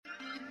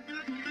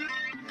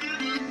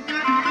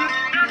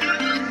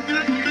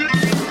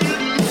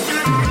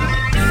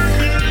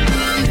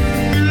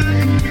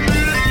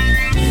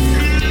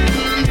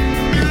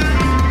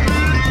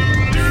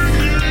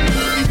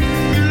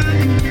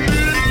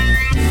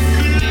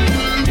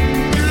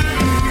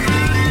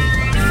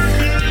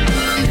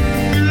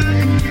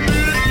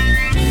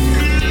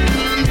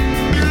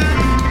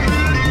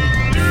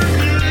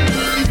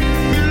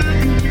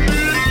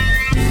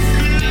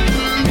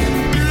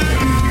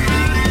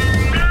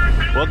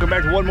Welcome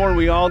back to One More and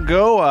We All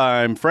Go.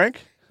 I'm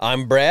Frank.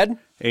 I'm Brad.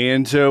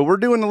 And we're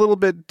doing a little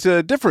bit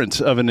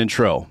different of an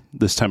intro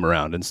this time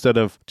around. Instead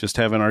of just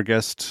having our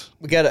guest...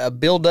 We got a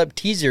build-up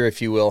teaser,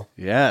 if you will.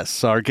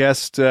 Yes, our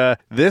guest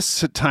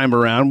this time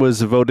around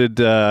was voted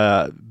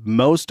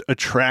most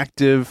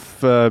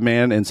attractive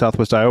man in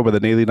Southwest Iowa by the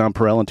Daily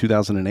Nonpareil in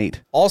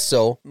 2008.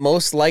 Also,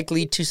 most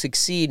likely to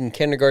succeed in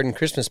kindergarten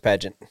Christmas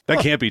pageant. That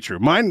can't be true.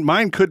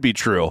 Mine could be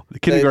true. The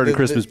kindergarten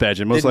Christmas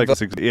pageant, most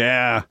likely.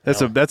 Yeah,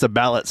 that's a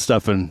ballot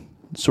stuffing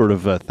sort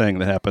of thing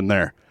that happened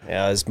there.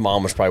 Yeah, his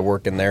mom was probably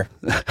working there.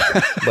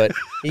 But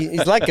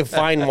he's like a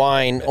fine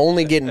wine,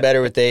 only getting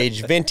better with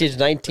age. Vintage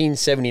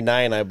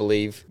 1979, I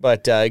believe.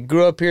 But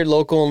grew up here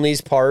local in these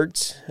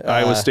parts.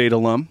 Iowa State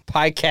alum.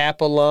 Pi Cap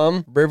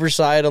alum.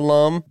 Riverside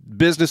alum.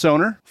 Business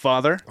owner.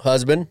 Father.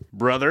 Husband.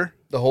 Brother.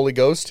 The Holy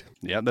Ghost.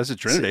 Yeah, that's a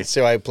trinity.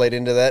 So I played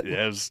into that.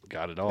 Yes,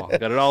 got it all.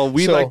 Got it all.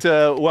 We'd like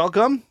to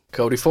welcome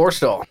Cody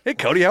Forstall. Hey,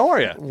 Cody, how are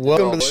you?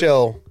 Welcome to the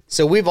show.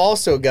 So we've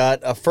also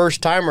got a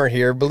first-timer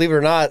here. Believe it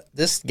or not,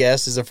 this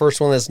guest is the first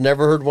one that's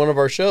never heard one of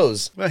our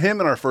shows. Well, him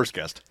and our first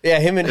guest. Yeah,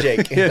 him and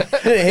Jake. Him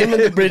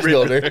and the bridge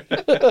builder.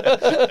 But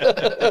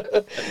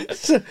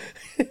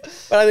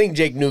I think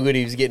Jake knew what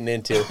he was getting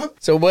into.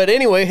 So, but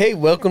anyway, hey,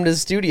 welcome to the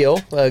studio.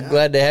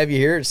 Glad to have you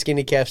here at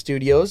Skinny Calf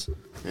Studios.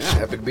 Yeah,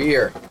 happy to be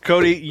here.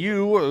 Cody,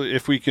 you,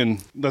 if we can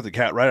let the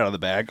cat right out of the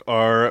bag,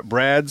 are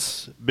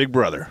Brad's big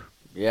brother.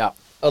 Yeah.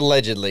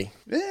 Allegedly.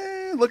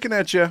 Looking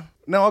at you.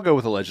 No, I'll go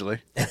with allegedly.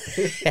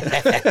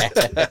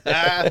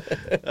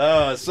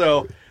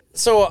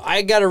 So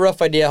I got a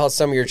rough idea how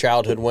some of your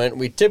childhood went.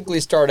 We typically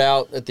start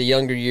out at the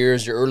younger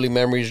years, your early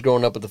memories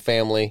growing up with the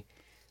family.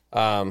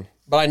 But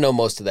I know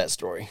most of that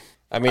story.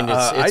 I mean,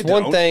 it's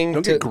one thing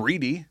Don't get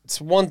greedy. It's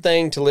one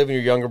thing to live in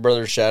your younger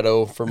brother's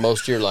shadow for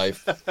most of your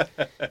life.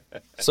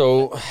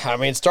 So, I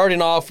mean,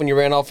 starting off when you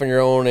ran off on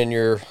your own in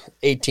your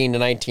 18 to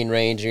 19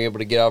 range and you're able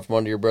to get out from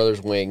under your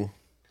brother's wing,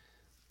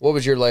 what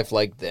was your life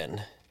like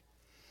then?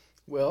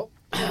 Well,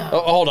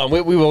 hold on.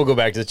 We will go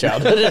back to the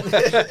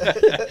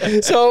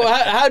childhood. So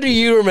how do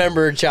you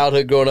remember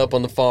childhood growing up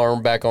on the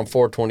farm back on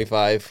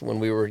 425 when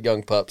we were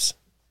young pups?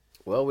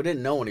 Well, we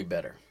didn't know any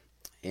better.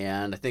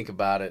 And I think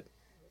about it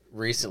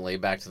recently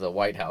back to the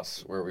White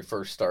House where we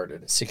first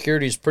started.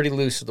 Security is pretty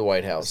loose at the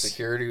White House.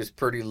 Security was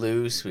pretty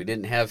loose. We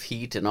didn't have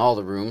heat in all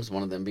the rooms,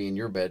 one of them being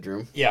your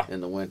bedroom. Yeah.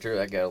 In the winter.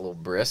 That got a little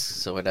brisk,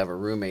 so I'd have a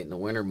roommate in the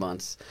winter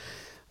months.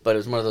 But it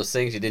was one of those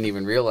things you didn't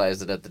even realize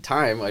that at the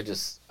time. I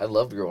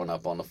loved growing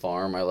up on the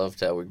farm. I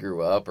loved how we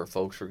grew up. Our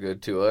folks were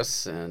good to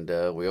us, and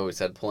we always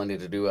had plenty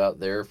to do out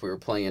there. If we were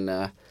playing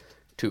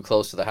too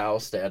close to the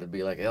house, Dad would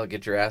be like, "Hey,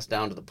 get your ass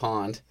down to the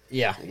pond."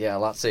 Yeah. Yeah, a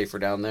lot safer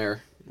down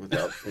there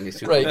without any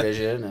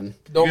supervision. And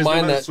Don't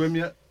mind that. Swim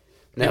yet?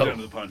 No. Down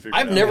to the pond, figure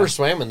I've it out. never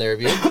swam in there,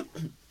 have you?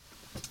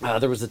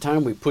 There was a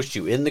time we pushed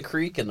you in the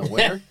creek in the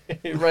winter.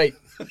 Right.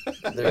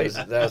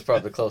 That was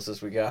probably the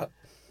closest we got.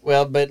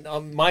 Well, but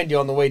mind you,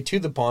 on the way to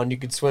the pond, you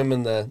could swim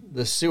in the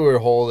sewer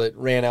hole that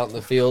ran out in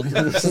the field.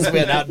 Since we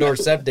had outdoor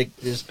septic,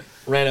 just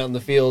ran out in the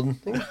field.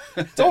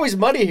 It's always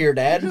muddy here,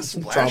 Dad.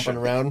 Tromping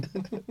around.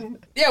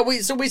 Yeah, we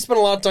spent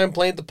a lot of time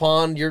playing at the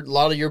pond. A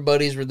lot of your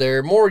buddies were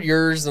there. More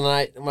yours than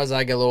I. As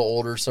I got a little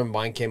older, some of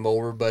mine came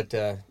over. But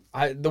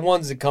the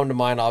ones that come to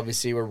mind,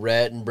 obviously, were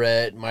Rhett and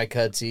Brett, Mike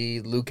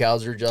Hutsey, Luke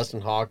Hauser, Justin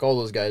Hawk. All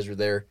those guys were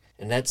there.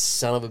 And that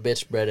son of a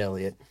bitch, Brett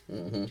Elliott.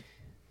 Mm-hmm.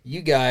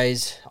 You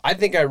guys, I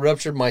think I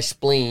ruptured my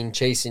spleen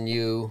chasing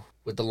you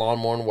with the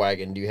lawnmower and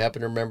wagon. Do you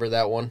happen to remember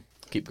that one?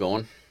 Keep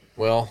going.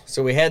 Well,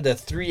 so we had the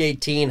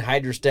 318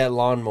 Hydrostat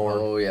lawnmower.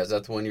 Oh, yeah. Is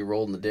that the one you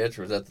rolled in the ditch,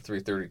 or was that the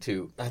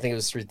 332? I think it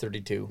was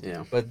 332.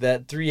 Yeah. But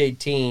that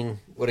 318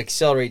 would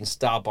accelerate and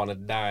stop on a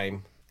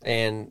dime,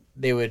 and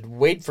they would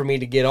wait for me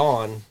to get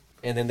on,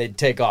 and then they'd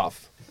take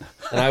off.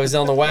 And I was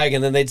on the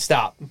wagon, then they'd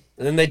stop, and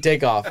then they'd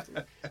take off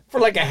for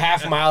like a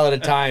half mile at a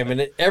time.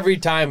 And every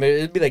time,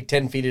 it'd be like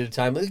 10 feet at a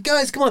time. Like,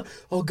 guys, come on.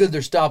 Oh, good,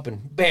 they're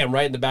stopping. Bam,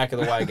 right in the back of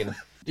the wagon.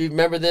 Do you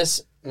remember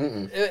this?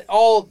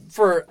 All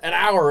for an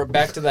hour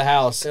back to the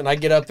house, and I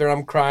get up there,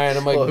 I'm crying.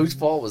 I'm like, well, whose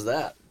fault was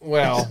that?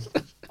 Well,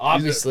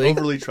 obviously.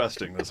 Overly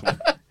trusting this one.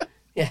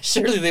 Yeah,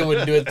 surely they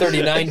wouldn't do it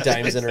 39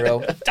 times in a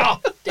row. Oh,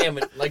 damn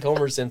it, like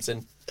Homer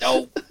Simpson.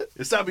 No.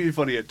 It stopped being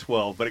funny at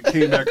 12, but it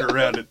came back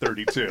around at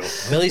 32.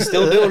 Well, he's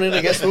still doing it.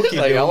 I guess we'll keep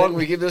Like, doing how long it. do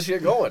we keep this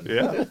shit going?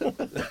 Yeah.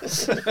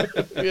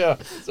 Yeah.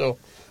 So,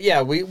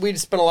 yeah, we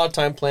spent a lot of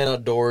time playing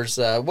outdoors.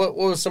 What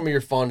was some of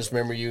your fondest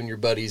memory you and your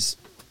buddies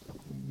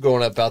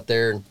growing up out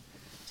there and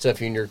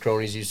stuff you and your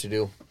cronies used to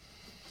do?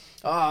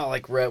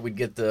 Like Rhett, we'd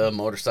get the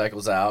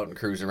motorcycles out and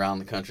cruise around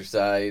the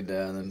countryside,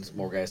 and then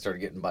more guys started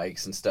getting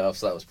bikes and stuff,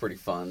 so that was pretty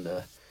fun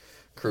to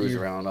cruise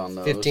around on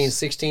those. 15,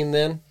 16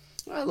 then?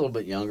 A little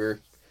bit younger.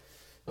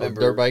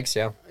 Dirt bikes,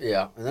 yeah.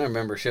 Yeah, and I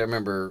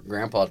remember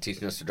Grandpa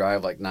teaching us to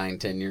drive like 9,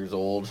 10 years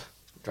old,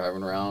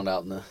 driving around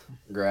out in the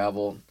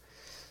gravel,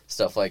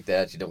 stuff like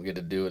that you don't get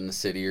to do in the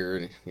city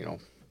or,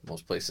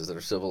 most places that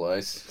are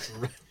civilized.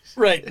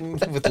 Right,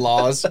 with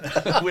laws.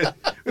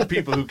 with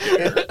people who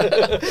care.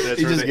 That's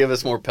You right. just give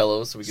us more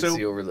pillows so we can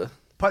see over the...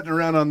 Putting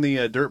around on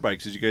the dirt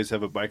bikes, did you guys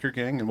have a biker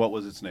gang, and what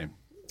was its name?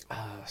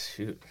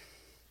 Shoot.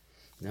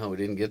 No, we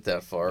didn't get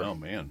that far. Oh,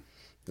 man.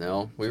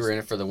 No, we were in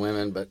it for the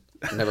women, but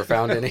never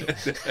found any.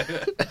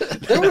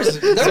 There was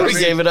So we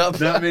gave it up.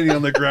 Not many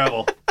on the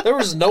gravel. there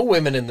was no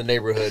women in the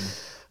neighborhood.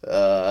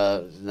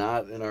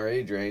 Not in our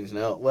age range.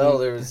 No. Well,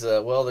 there was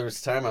a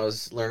time I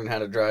was learning how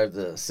to drive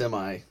the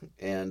semi,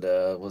 and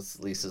was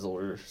Lisa's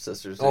older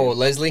sister's name. Oh,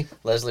 Leslie.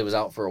 Leslie was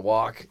out for a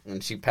walk,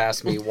 and she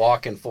passed me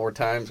walking 4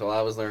 times while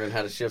I was learning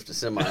how to shift a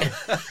semi.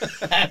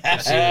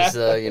 She was,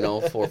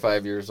 4 or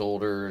 5 years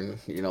older, and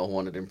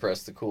wanted to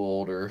impress the cool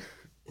older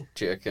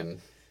chick, and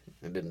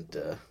I didn't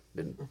do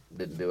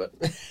it.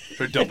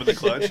 For dumping the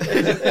clutch.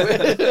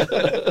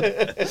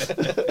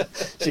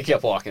 She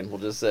kept walking. We'll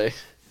just say.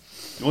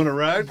 You want to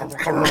ride?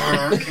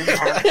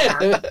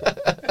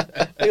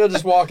 You'll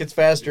just walk. It's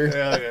faster.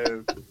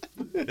 Yeah.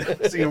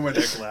 See on my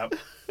neck lap.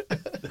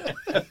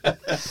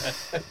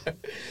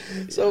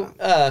 So,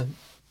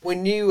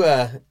 when you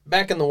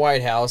back in the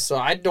White House, so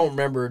I don't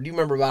remember. Do you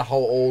remember about how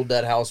old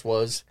that house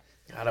was?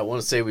 God, I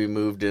want to say we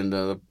moved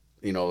into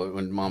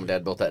when Mom and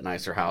Dad built that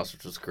nicer house,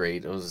 which was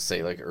great. It was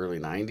like early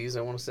 90s,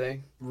 I want to say.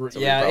 So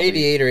yeah, probably,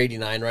 88 or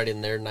 89, right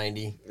in there,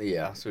 90.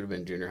 Yeah, so it would have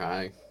been junior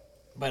high.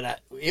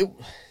 But do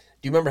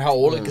you remember how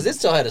old it? Because it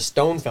still had a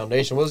stone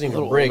foundation. It wasn't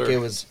even A brick.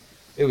 little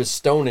It was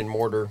stone and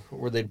mortar,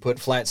 where they'd put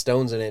flat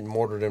stones in it and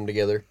mortar them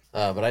together.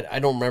 But I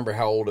don't remember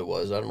how old it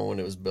was. I don't know when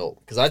it was built,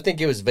 because I think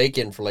it was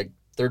vacant for like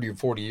 30 or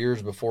 40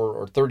 years before,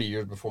 or 30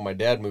 years before my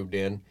dad moved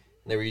in.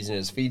 And they were using it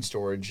as feed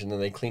storage, and then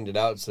they cleaned it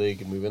out so they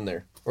could move in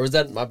there. Or was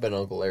that might have been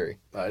Uncle Larry?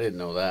 I didn't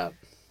know that.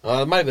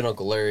 It might have been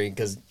Uncle Larry,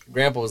 because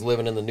Grandpa was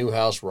living in the new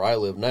house where I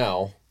live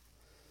now.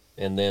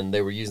 And then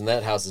they were using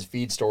that house as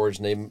feed storage,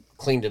 and they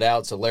cleaned it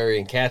out so Larry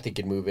and Kathy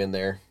could move in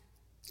there.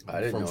 I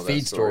didn't know From that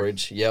feed story.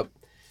 storage, yep.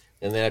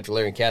 And then after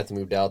Larry and Kathy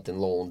moved out, then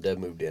Lowell and Deb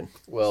moved in.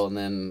 Well, and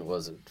then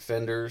was it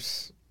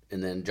Fenders,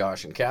 and then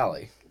Josh and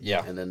Callie.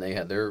 Yeah. And then they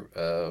had their,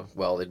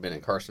 they'd been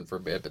in Carson for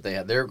a bit, but they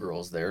had their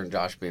girls there, and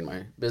Josh being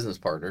my business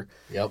partner.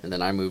 Yep. And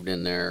then I moved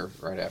in there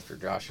right after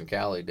Josh and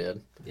Callie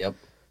did. Yep.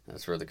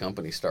 That's where the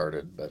company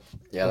started. But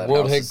yeah, that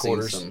World house has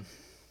headquarters.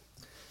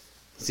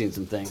 Seen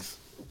some things.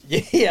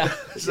 Yeah.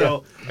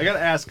 So I got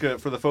to ask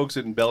for the folks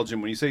in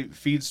Belgium, when you say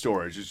feed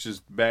storage, it's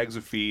just bags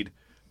of feed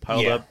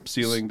piled Yeah. up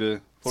ceiling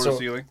to floor to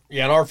ceiling?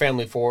 Yeah, in our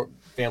family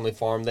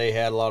farm, they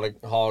had a lot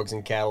of hogs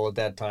and cattle at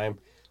that time.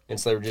 And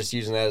so they were just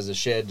using that as a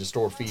shed to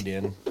store feed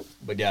in.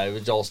 But yeah, it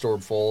was all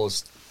stored full.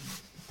 It's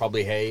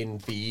probably hay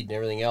and feed and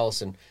everything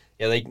else. And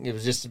yeah, it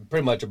was just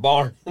pretty much a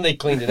barn. And they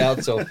cleaned it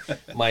out so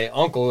my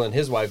uncle and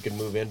his wife could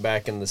move in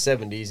back in the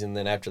 70s. And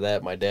then after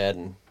that, my dad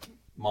and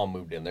mom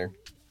moved in there.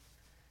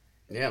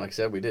 Yeah, like I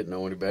said, we didn't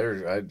know any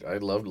better. I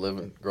loved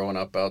growing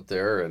up out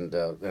there, and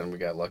we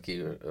got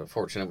lucky,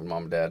 fortunate when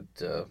Mom and Dad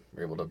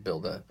were able to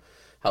build a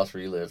house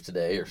where you live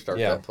today, or start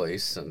that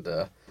place, and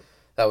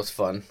that was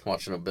fun,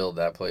 watching them build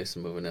that place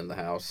and moving in the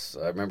house.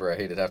 I remember I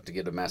hated to have to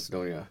get a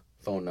Macedonia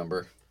phone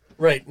number.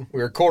 Right. We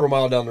were a quarter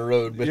mile down the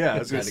road. But Yeah, I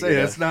was going to Had to say,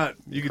 get that's not,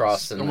 you could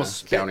crossing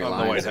almost the county spit on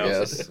the lines, White I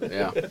House.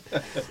 guess.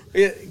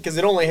 Yeah. Because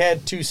it only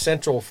had two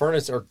central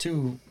furnaces, or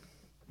two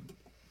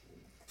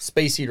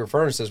space heater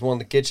furnaces, one in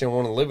the kitchen,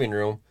 one in the living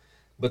room.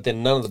 But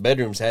then none of the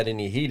bedrooms had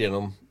any heat in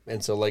them.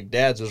 And so, like,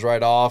 Dad's was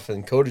right off,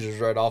 and Cody's was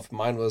right off.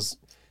 Mine was,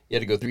 you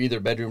had to go through either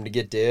bedroom to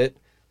get to it.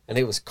 And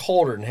it was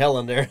colder than hell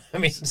in there. I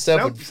mean,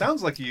 stuff would...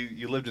 Sounds like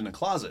you lived in a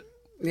closet.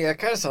 Yeah, it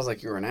kind of sounds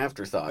like you were an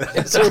afterthought.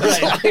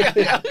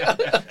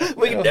 Right.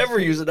 We can never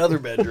use another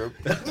bedroom.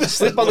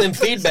 Sleep on them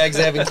feed bags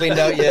I haven't cleaned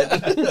out yet.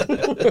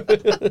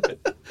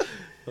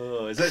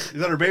 Is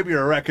that a baby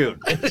or a raccoon?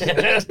 I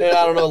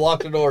don't know,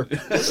 lock the door.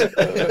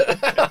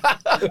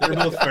 They're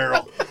both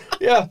feral.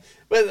 Yeah,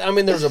 but I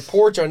mean, there was a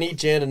porch on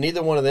each end, and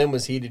neither one of them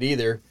was heated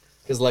either,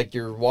 because like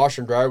your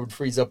washer and dryer would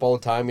freeze up all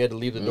the time. You had to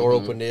leave the door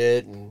open to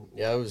it, and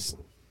yeah, it was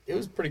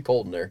pretty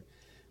cold in there.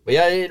 But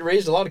yeah, it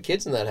raised a lot of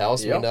kids in that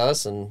house. Yep. I mean,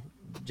 us and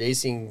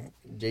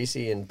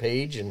JC and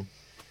Paige, and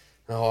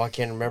I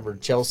can't remember,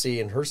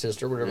 Chelsea and her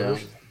sister, whatever.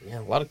 Yeah,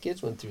 a lot of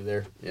kids went through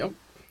there. Yep.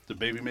 The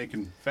baby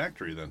making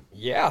factory then.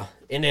 Yeah,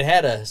 and it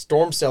had a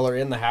storm cellar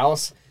in the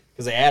house,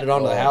 because they added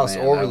onto the house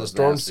man, over that the was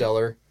storm nasty.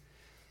 cellar.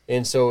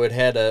 And so it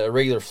had a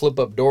regular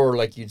flip-up door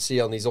like you'd see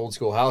on these old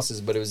school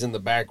houses, but it was in the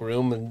back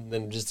room, and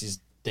then just these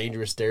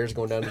dangerous stairs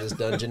going down to this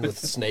dungeon with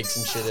snakes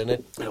and shit in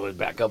it. It would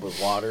back up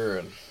with water,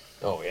 and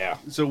Oh, yeah.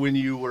 So when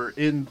you were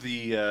in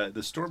the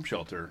storm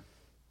shelter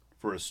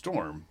for a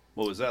storm,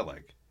 what was that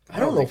like? I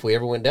don't know if we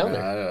ever went down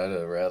there. I'd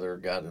have rather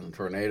gotten a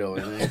tornado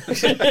in there.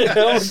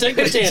 Take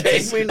a chance.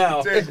 Take me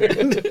now.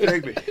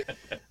 Take me.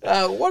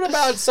 What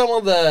about some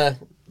of the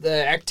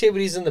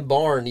activities in the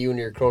barn you and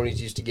your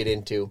cronies used to get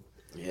into?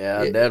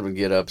 Yeah, Dad would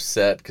get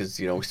upset because,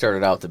 we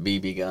started out with the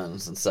BB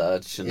guns and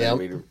such, and then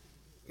we,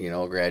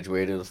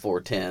 graduated with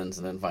 410s,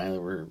 and then finally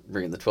we're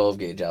bringing the 12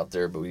 gauge out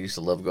there, but we used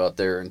to love to go out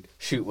there and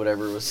shoot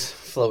whatever was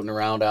floating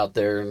around out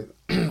there, and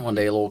one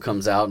day Lowell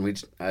comes out,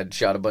 and I'd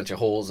shot a bunch of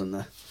holes in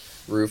the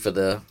roof of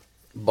the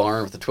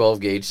barn with the 12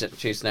 gauge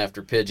chasing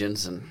after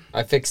pigeons, and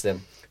I fixed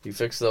them you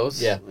fixed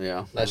those? Yeah.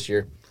 Yeah. last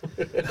year.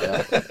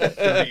 Yeah.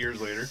 30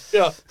 years later.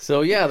 Yeah.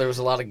 So yeah, there was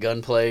a lot of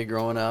gunplay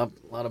growing up,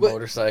 a lot of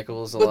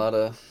motorcycles, a lot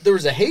of. There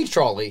was a hay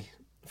trolley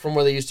from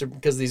where they used to,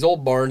 because these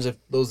old barns, if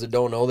those that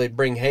don't know, they'd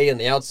bring hay on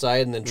the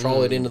outside and then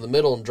trawl it into the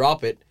middle and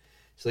drop it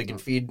so they can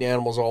feed the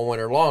animals all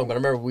winter long. But I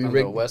remember we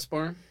rigged. West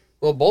Barn.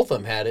 Well, both of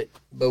them had it,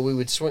 but we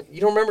would swing.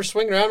 You don't remember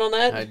swinging around on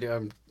that? I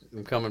do.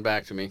 I'm coming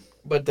back to me.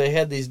 But they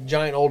had these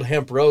giant old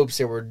hemp ropes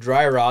that were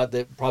dry rot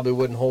that probably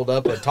wouldn't hold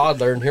up a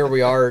toddler. And here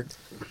we are,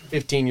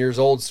 15 years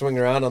old, swinging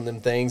around on them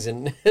things.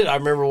 And I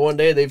remember one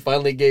day they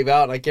finally gave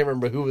out, and I can't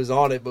remember who was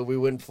on it, but we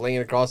went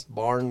flinging across the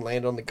barn,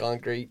 landed on the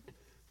concrete.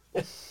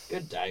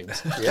 Good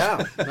times.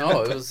 Yeah.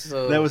 No, it was.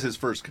 That was his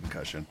first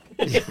concussion.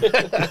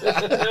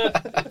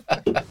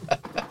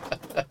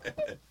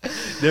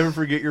 Never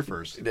forget your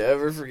first.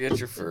 Never forget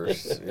your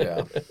first.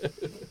 Yeah.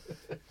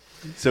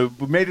 So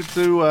we made it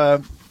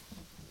through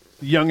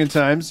young in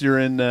times. You're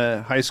in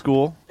high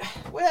school,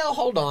 Well,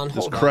 hold on.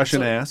 just crushing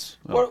So, ass.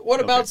 What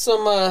about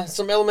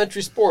some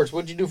elementary sports?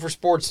 What'd you do for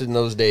sports in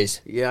those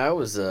days? Yeah, I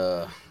was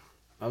a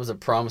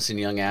promising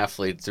young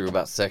athlete through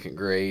about second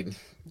grade,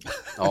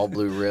 all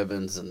blue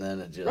ribbons, and then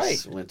it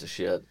just went to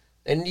shit.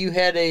 And you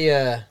had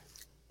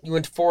you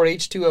went to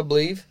 4-H too, I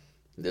believe.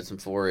 Did some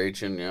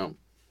 4-H and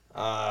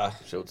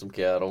showed some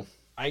cattle.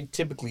 I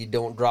typically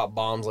don't drop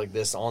bombs like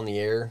this on the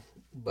air,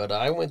 but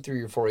I went through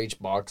your 4-H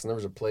box and there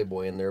was a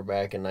Playboy in there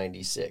back in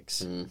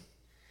 '96. Is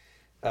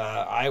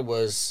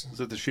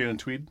that the Shannon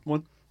Tweed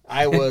one?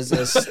 I was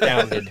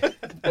astounded.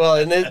 Well,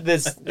 and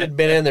this had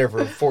been in there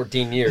for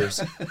 14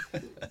 years.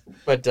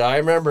 But I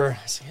remember,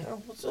 I said,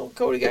 what's old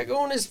Cody got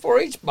going in his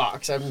 4-H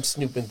box? I'm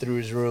snooping through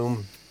his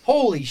room.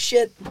 Holy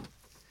shit.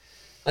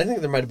 I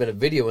think there might have been a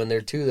video in there,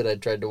 too, that I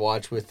tried to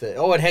watch with it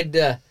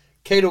had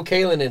Kato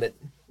Kalin in it.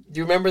 Do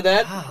you remember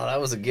that? Oh,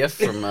 that was a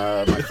gift from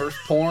my first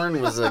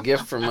porn was a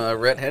gift from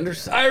Rhett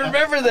Henderson. I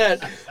remember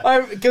that.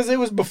 Because it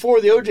was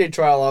before the OJ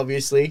trial,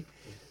 obviously.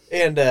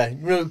 And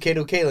you know who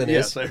Kato Kalin is?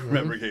 Yes, I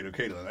remember Kato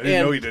Kalin. I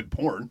didn't know he did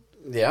porn.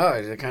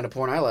 Yeah, the kind of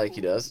porn I like,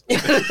 he does.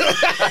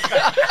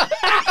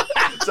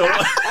 So,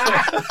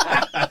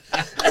 what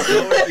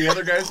was the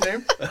other guy's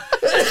name?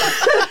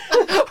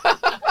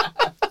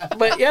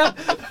 But yeah,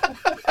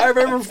 I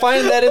remember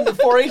finding that in the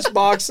 4-H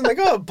box and like,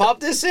 oh, pop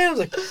this in. I was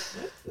like,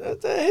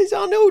 he's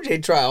on the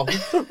OJ trial.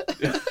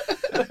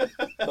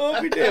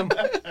 Oh, be damn.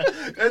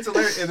 That's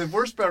hilarious. And the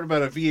worst part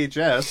about a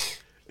VHS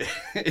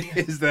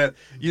is that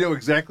you know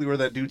exactly where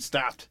that dude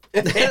stopped.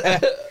 He's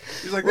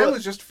like, that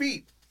was just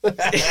feet.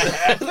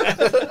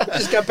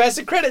 Just got past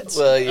the credits.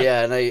 Well,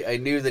 yeah, and I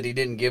knew that he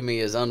didn't give me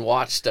his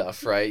unwatched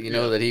stuff, right? You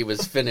know that he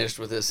was finished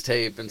with his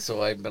tape, and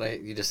so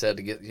you just had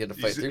to you had to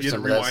fight through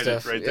some of that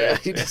stuff. Right there. Yeah,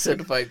 you just had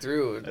to fight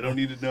through it. I don't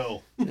need to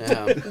know.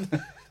 Yeah.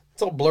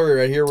 It's all blurry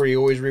right here where he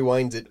always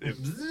rewinds it.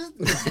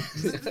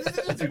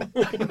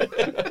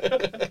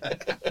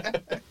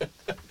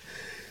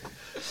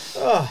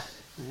 Oh,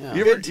 Yeah.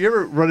 You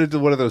ever run into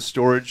one of those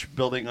storage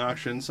building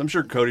auctions? I'm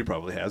sure Cody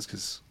probably has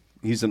because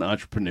he's an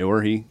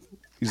entrepreneur.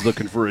 He's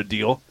looking for a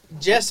deal.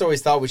 Jess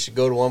always thought we should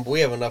go to one, but we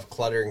have enough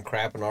clutter and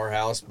crap in our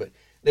house. But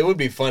they would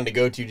be fun to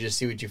go to, just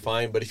see what you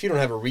find. But if you don't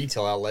have a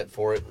retail outlet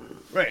for it,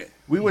 Right.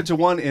 We went to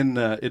one in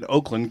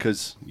Oakland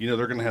because they're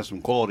going to have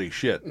some quality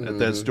shit at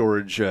that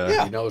storage You know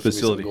there's gonna be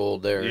facility. some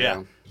gold there.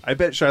 Yeah. I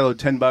bet Shiloh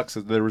 $10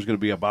 that there was going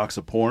to be a box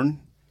of porn.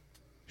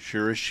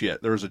 Sure as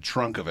shit. There was a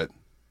trunk of it.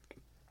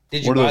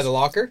 did you One of buy those- the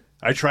locker?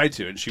 I tried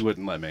to, and she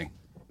wouldn't let me.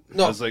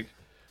 No. I was like,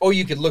 Oh,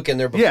 you could look in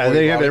there before. yeah, you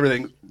they bought had it?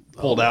 everything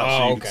pulled out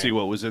so you okay. could see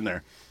what was in there.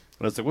 And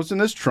I was like, what's in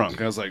this trunk?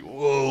 And I was like,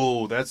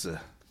 whoa, that's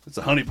a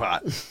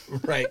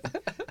honeypot. Right.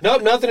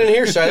 Nope, nothing in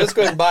here, Shy. Let's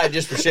go ahead and buy it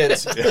just for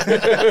shits.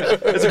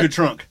 That's a good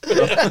trunk. I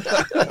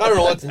don't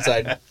know what's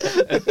inside.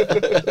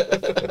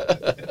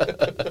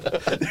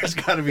 There's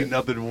got to be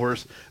nothing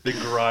worse than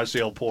garage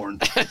sale porn.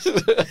 Which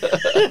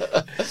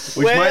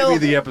Well- might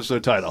be the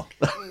episode title.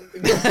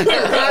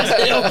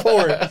 Sale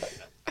porn.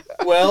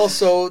 Well,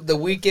 so the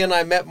weekend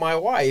I met my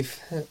wife,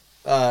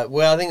 I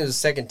think it was the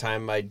second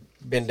time I'd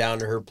been down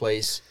to her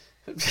place.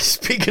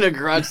 Speaking of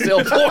garage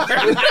sale porn,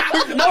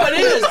 No, it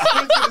is.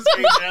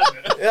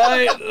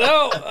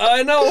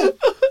 I know.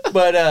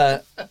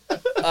 But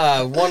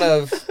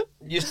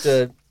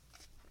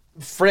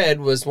Fred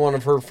was one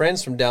of her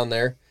friends from down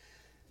there.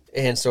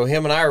 And so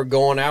him and I are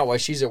going out while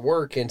she's at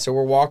work. And so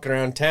we're walking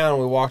around town.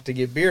 We walk to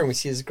get beer and we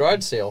see this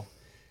garage sale.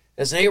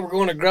 I said, hey, we're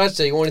going to garage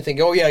sale. You want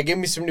anything? Oh, yeah, give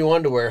me some new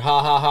underwear.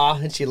 Ha, ha, ha.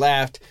 And she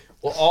laughed.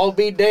 Well, all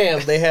be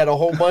damned. They had a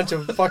whole bunch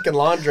of fucking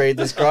laundry at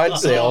this garage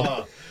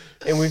sale.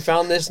 And we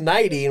found this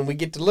nightie, and we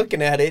get to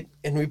looking at it,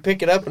 and we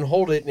pick it up and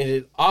hold it, and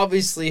it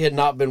obviously had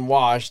not been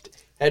washed.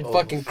 Had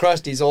fucking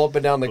crusties all up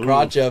and down the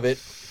crotch of it.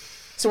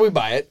 So we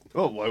buy it.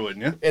 Oh, why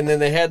wouldn't you? And then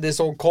they had this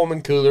old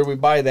Coleman cooler. We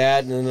buy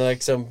that, and then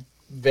like some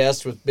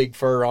vest with big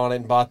fur on it,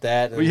 and bought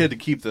that. And, We had to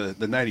keep the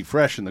 90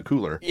 fresh in the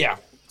cooler. yeah.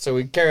 So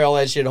we carry all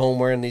that shit home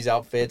wearing these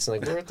outfits, and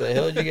like, where the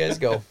hell did you guys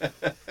go?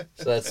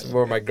 So that's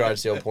where my garage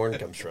sale porn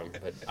comes from.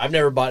 But I've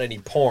never bought any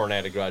porn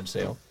at a garage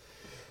sale.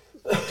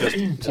 just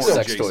Porn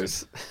sex adjacent.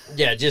 toys.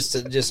 Yeah, just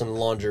some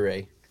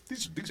lingerie.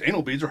 These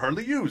anal beads are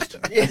hardly used.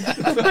 Yeah,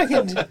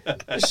 fucking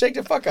just shake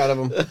the fuck out of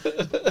them.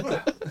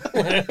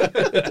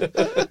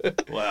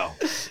 Wow.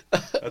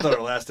 I thought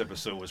our last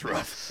episode was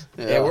rough.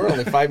 Yeah, we're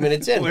only 5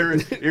 minutes in.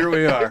 Here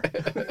we are.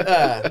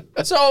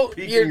 So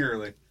Peaking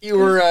early. you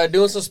were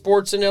doing some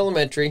sports in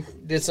elementary.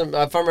 Did some,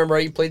 if I remember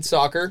right, you played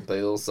soccer. Played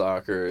a little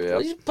soccer, yeah.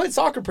 Well, you played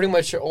soccer pretty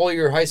much all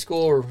your high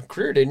school or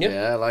career, didn't you?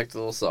 Yeah, I liked a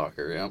little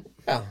soccer, yeah.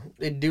 Yeah.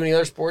 Did you do any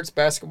other sports?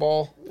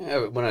 Basketball?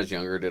 Yeah, when I was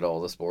younger, I did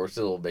all the sports.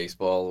 Did a little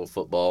baseball, a little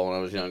football when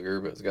I was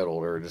younger, but as I got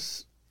older,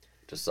 just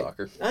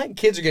soccer. I think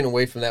kids are getting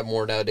away from that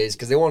more nowadays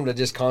because they want them to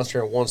just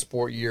concentrate on one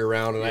sport year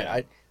round, and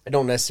I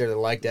don't necessarily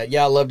like that.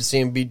 Yeah, I love to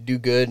see them do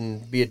good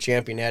and be a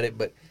champion at it,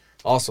 but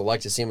also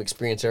like to see them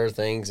experience other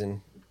things.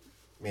 And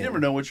You never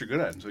know what you're good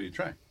at until you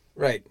try.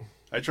 Right.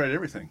 I tried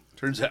everything.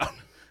 Turns out,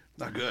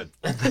 not good.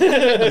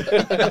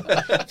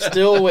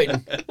 Still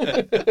waiting.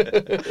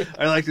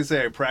 I like to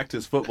say I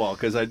practiced football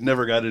because I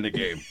never got in a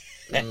game.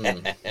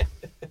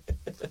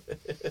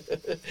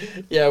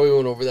 Yeah, we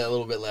went over that a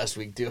little bit last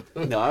week, too.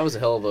 No, I was a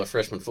hell of a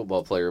freshman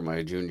football player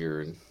my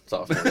junior and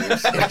sophomore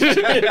years.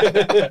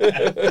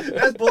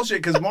 That's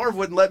bullshit because Marv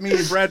wouldn't let me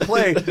and Brad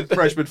play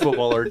freshman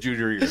football our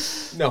junior year.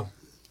 No.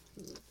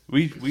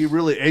 We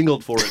really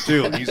angled for it,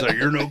 too. And he's like,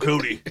 you're no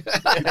Cody. Get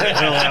the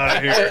hell out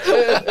of here.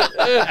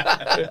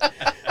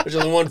 There's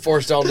only one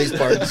forced out in these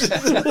parts.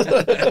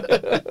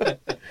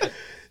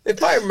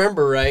 If I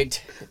remember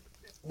right,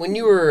 when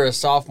you were a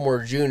sophomore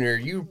or junior,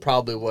 you were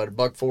probably, what,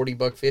 $140,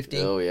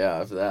 $150? Oh,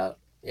 yeah, after that.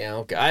 Yeah,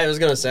 okay. I was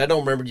going to say, I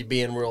don't remember you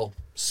being real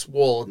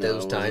swole at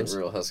those No, I times.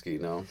 wasn't real husky,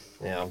 no.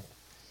 Yeah.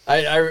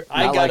 I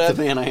Not got like up.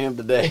 the man I am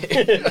today.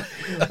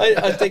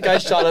 I think I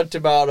shot up to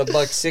about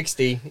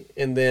 $160,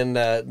 and then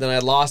I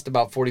lost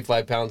about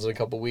 45 pounds in a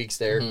couple weeks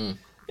there, and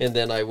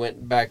then I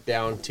went back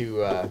down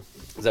to.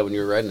 Is that when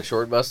you were riding the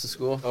short bus to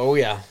school? Oh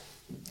yeah.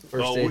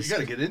 Oh, we got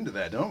to get into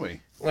that, don't we?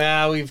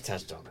 Well, we've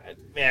touched on that.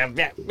 Yeah.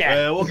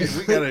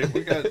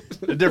 We got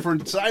a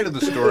different side of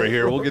the story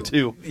here. We'll get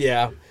to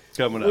Yeah.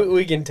 coming up.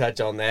 We can touch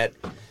on that.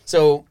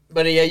 So,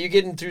 but yeah, you're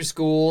getting through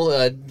school.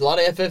 A lot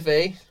of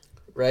FFA,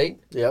 right?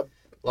 Yep.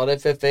 A lot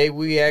of FFA.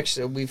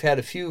 We've had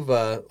a few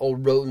of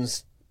old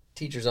Roten's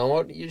teachers on.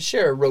 What you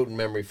share a Roten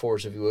memory for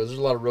us, if you will. There's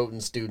a lot of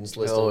Roten students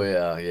listed. Oh,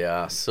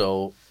 yeah.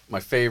 So my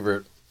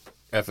favorite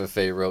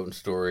FFA Roten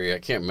story, I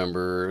can't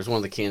remember. It was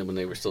one of the when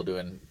they were still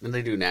doing, didn't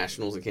they do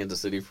nationals in Kansas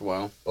City for a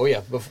while? Oh,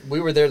 yeah. We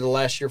were there the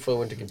last year before I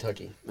went to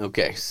Kentucky.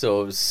 Okay,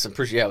 so it was, I'm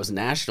pretty sure, it was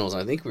nationals.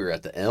 And I think we were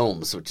at the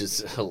Elms, which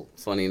is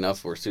funny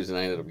enough where Susan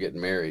and I ended up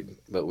getting married.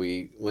 But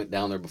we went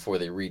down there before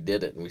they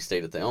redid it, and we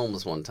stayed at the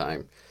Elms one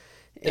time.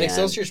 In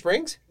Excelsior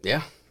Springs?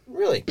 Yeah.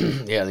 Really?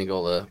 Yeah, I think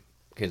all the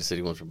Kansas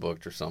City ones were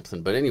booked or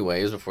something. But anyway,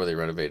 it was before they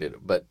renovated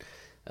it. But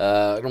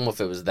I don't know if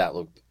it was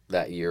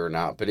that year or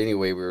not. But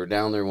anyway, we were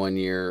down there one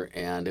year,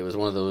 and it was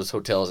one of those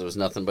hotels. It was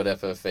nothing but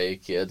FFA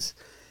kids.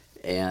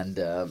 And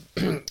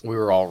we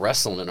were all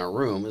wrestling in our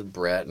room with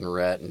Brett and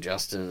Rhett and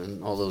Justin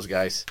and all those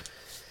guys.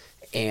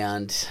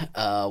 And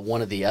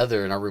one of the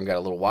other in our room got a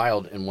little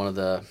wild, and one of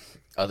the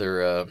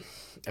other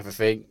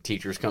FFA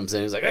teachers comes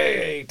in. He's like,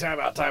 hey,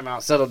 time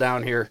out, settle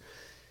down here.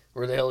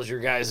 Where the hell is your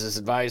guys'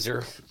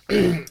 advisor?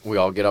 We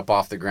all get up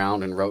off the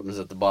ground, and Roten's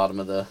at the bottom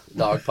of the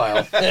dog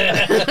pile.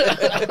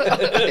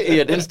 He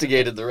had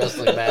instigated the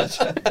wrestling match.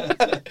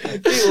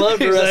 He loved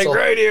to He's wrestle. like,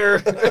 right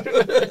here.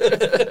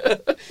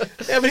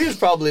 Yeah, but he was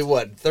probably,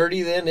 what,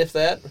 30 then, if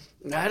that?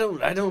 I don't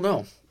know. I don't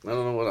know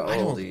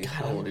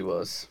how old he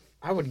was.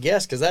 I would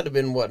guess, because that would have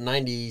been, what,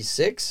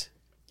 96?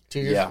 2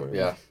 years before?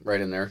 Yeah,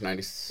 right in there,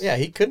 90. Yeah,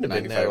 he couldn't have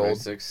been that 95, old.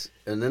 96.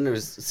 And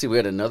then we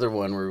had another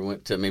one where we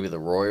went to maybe the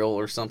Royal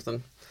or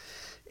something.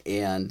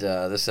 And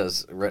this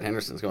says Rhett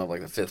Henderson's going up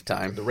like the fifth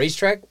time. The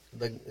racetrack?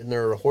 Isn't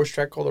there a horse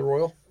track called the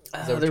Royal?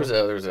 There's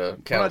a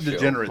cow Not show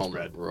degenerates, called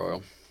Brad.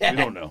 Royal. We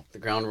don't know. The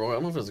Ground Royal. I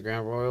don't know if it was the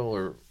Ground Royal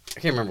or I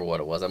can't remember what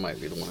it was. That might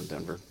be the one in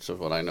Denver. So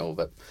what I know.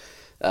 But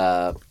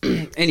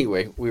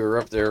anyway, we were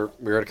up there.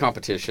 We were at a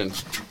competition,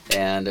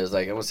 and it was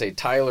like I want to say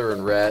Tyler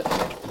and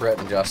Brett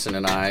and Justin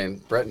and I.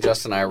 And Brett and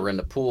Justin and I were in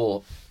the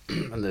pool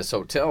in this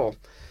hotel.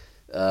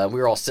 We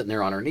were all sitting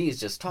there on our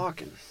knees just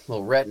talking.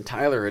 Well, Rhett and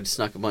Tyler had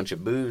snuck a bunch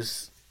of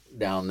booze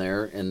down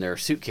there in their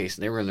suitcase,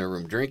 and they were in their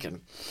room drinking.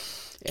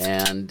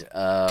 And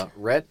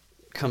Rhett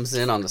comes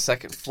in on the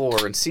second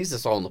floor and sees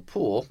us all in the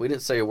pool. We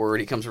didn't say a word.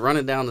 He comes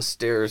running down the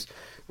stairs,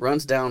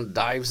 runs down,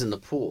 dives in the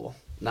pool,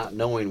 not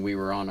knowing we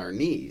were on our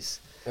knees.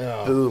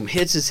 Oh. Boom,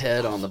 hits his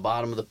head on the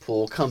bottom of the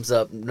pool, comes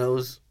up,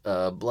 nose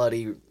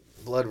bloody,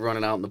 blood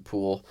running out in the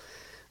pool.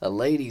 A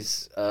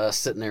lady's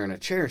sitting there in a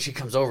chair, and she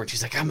comes over, and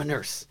she's like, I'm a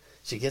nurse.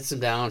 She gets him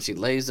down. She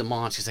lays him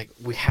on. She's like,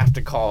 we have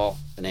to call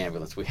an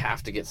ambulance. We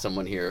have to get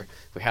someone here.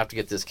 We have to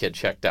get this kid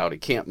checked out. He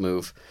can't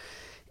move.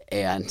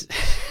 And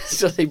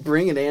so they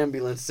bring an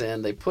ambulance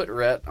in. They put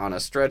Rhett on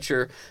a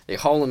stretcher. They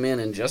haul him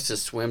in just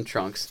his swim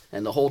trunks.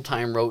 And the whole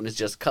time Roten is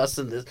just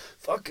cussing this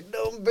fucking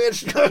dumb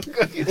bitch.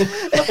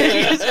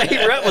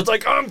 Rhett was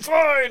like, I'm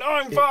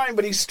fine.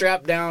 But he's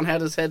strapped down, had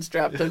his head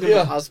strapped, took him to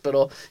the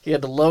hospital. He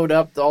had to load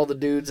up all the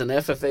dudes in the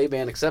FFA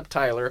band except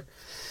Tyler.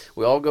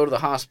 We all go to the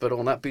hospital,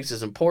 and that piece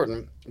is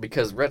important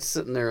because Rhett's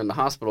sitting there in the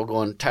hospital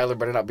going, Tyler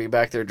better not be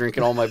back there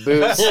drinking all my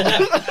booze.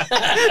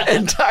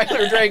 And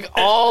Tyler drank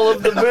all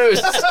of the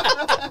booze.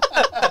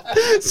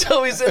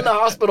 So he's in the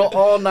hospital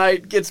all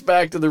night, gets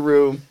back to the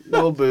room,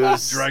 no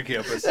booze. Dry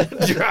campus.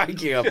 Dry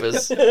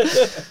campus.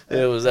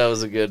 That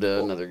was a good,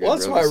 another good Well,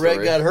 that's why story.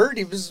 Rhett got hurt.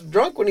 He was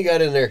drunk when he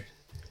got in there.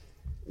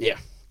 Yeah.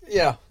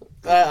 Yeah.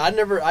 I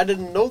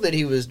didn't know that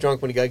he was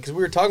drunk when he got, because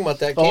we were talking about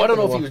that. Oh, I don't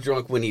know camping if he was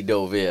drunk when he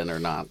dove in or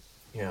not.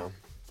 Yeah.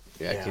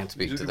 Yeah, I Yeah. can't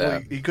speak to Well,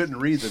 that. he couldn't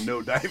read the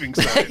no diving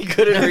He sign.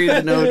 couldn't read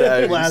the no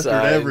diving Plastered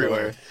sign.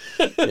 everywhere.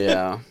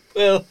 Yeah.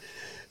 Well,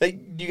 hey,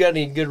 you got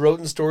any good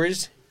rodent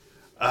stories?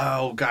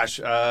 Oh gosh,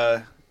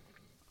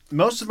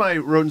 most of my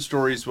rodent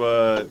stories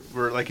were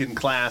like in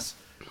class.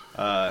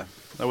 I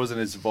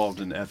wasn't as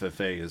involved in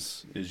FFA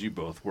as you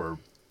both were.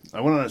 I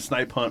went on a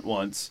snipe hunt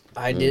once,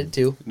 I did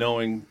too.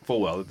 knowing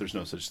full well that there's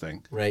no such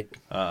thing, Right.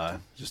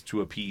 just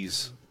to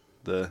appease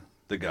the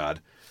god.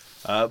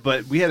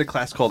 But we had a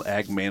class called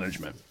Ag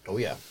Management, Oh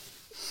yeah.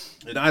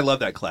 and I love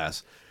that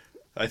class.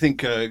 I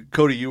think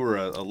Cody, you were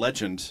a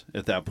legend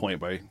at that point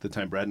by the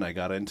time Brad and I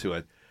got into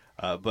it.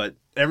 But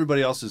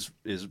everybody else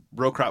is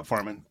row crop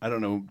farming. I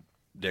don't know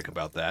dick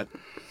about that.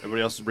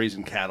 Everybody else is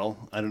raising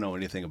cattle. I don't know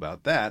anything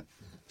about that.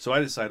 So I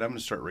decided I'm going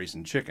to start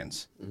raising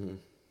chickens. Mm-hmm.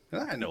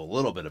 And I know a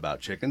little bit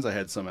about chickens. I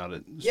had some out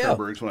at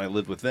Sternberg's when I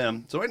lived with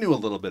them. So I knew a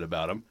little bit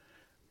about them.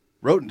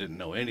 Roten didn't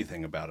know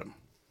anything about them.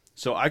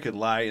 So I could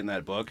lie in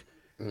that book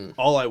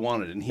all I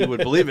wanted, and he would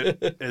believe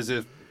it as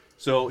if.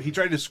 So he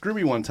tried to screw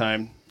me one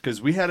time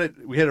because we had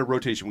a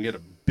rotation. We had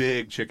a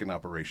big chicken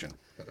operation,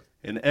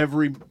 and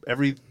every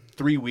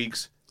 3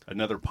 weeks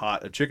another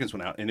pot of chickens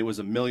went out, and it was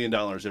 $1 million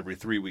every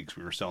 3 weeks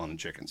we were selling in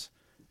chickens.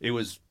 It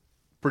was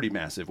pretty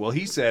massive. Well,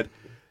 he said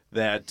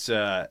that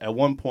at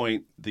one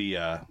point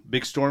the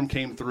big storm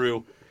came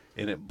through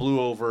and it blew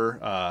over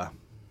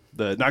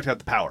knocked out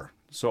the power.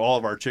 So all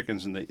of our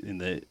chickens in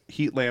the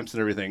heat lamps and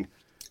everything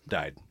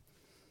died.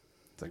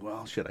 It's like,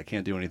 well, shit, I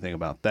can't do anything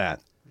about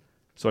that.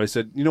 So I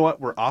said, you know what?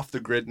 We're off the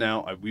grid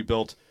now. We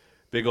built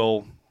big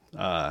old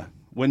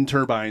wind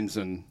turbines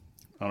on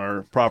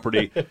our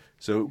property,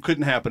 so it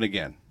couldn't happen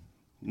again.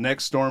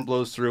 Next storm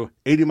blows through,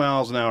 80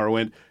 miles an hour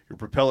wind. Your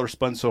propeller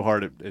spun so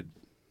hard it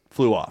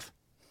flew off.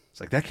 It's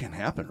like, that can't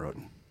happen,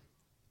 Roten.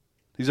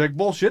 He's like,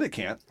 bullshit, it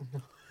can't.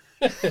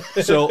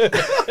 So,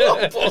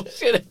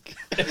 Bullshit.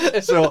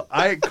 so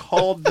I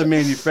called the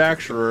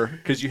manufacturer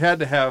because you had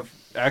to have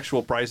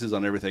actual prices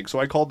on everything. So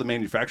I called the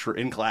manufacturer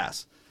in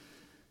class.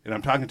 And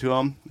I'm talking to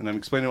them, and I'm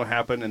explaining what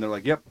happened, and they're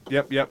like, yep.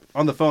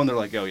 On the phone, they're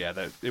like, oh, yeah,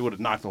 it would have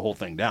knocked the whole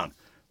thing down.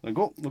 I'm like,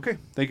 oh, okay,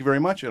 thank you very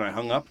much. And I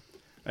hung up.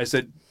 I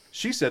said,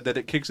 she said that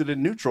it kicks it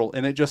in neutral,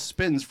 and it just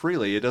spins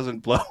freely. It doesn't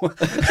blow.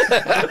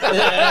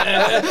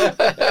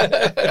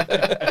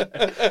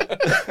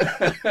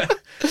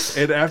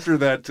 And after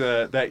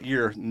that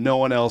year, no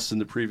one else in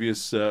the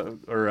previous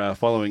or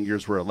following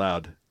years were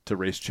allowed to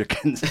raise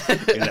chickens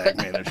in ag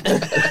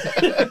management.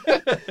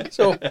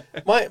 So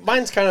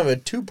mine's kind of a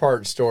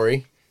two-part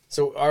story.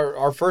 So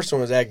our first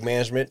one was ag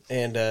management,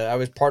 and I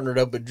was partnered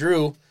up with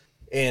Drew,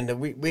 and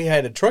we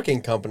had a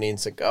trucking company, and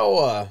it's like,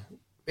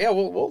 yeah,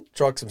 we'll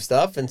truck some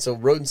stuff. And so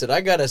Roten said,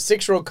 I got a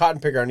 6-row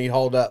cotton picker I need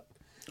hauled up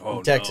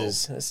in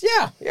Texas. I said,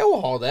 yeah,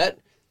 we'll haul that.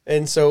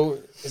 And so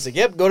it's like,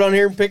 yep, go down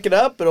here and pick it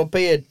up. It'll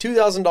pay you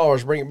 $2,000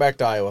 to bring it back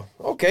to Iowa.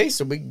 Okay,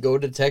 so we go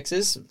to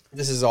Texas.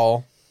 This is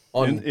all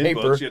on In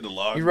paper. books, you had to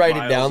log You write it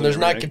miles down. and There's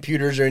not everything.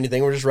 computers or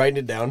anything. We're just writing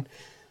it down.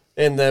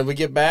 And we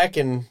get back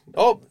and,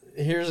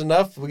 here's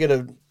enough. We get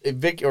a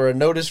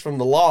notice from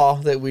the law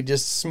that we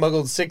just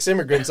smuggled 6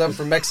 immigrants up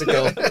from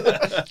Mexico.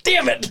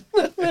 Damn it!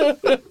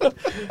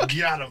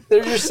 Got him.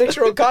 They're your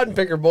 6-row cotton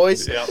picker,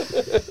 boys. Yeah.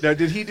 Now,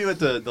 did he do it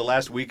the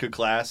last week of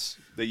class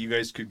that you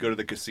guys could go to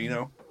the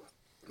casino?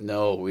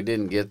 No, we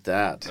didn't get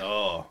that.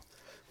 Oh.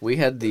 We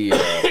had the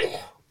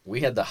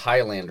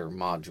Highlander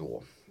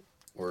module,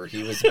 where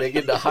he was big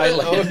into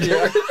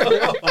Highlander.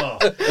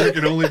 There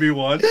can only be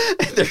one.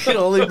 There can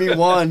only be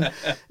one.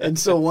 And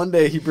so one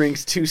day he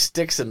brings 2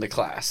 sticks into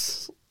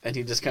class, and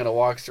he just kind of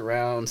walks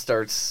around,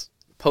 starts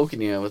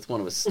poking you with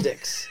one of his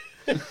sticks.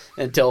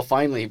 Until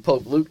finally he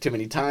poked Luke too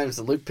many times,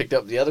 and Luke picked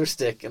up the other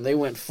stick, and they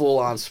went full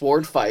on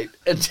sword fight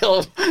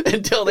until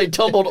they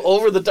tumbled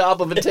over the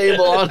top of a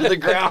table onto the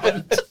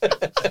ground.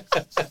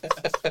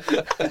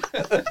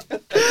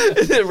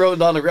 And then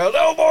rolled on the ground.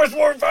 No more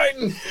sword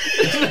fighting.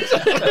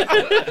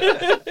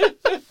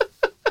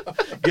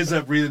 Gets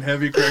up breathing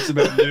heavy, cracks a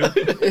Mountain Dew.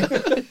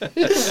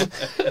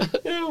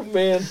 Oh,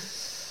 man.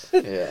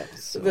 Yeah.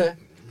 So.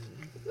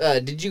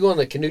 Did you go on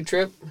the canoe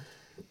trip?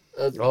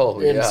 Oh,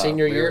 in yeah.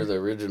 senior we year? were the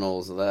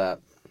originals of that.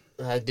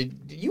 Did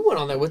you went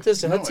on that with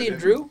us, No, Hutsy I and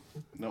Drew?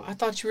 No. I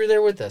thought you were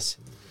there with us.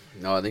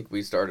 No, I think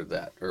we started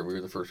that, or we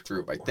were the first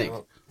group, I think.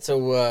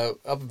 So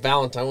up in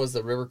Valentine, was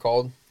the river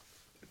called?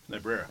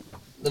 Niobrara.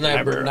 The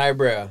Niobrara.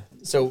 Niobrara.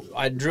 So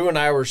Drew and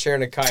I were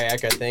sharing a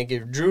kayak, I think.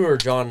 If Drew or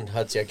John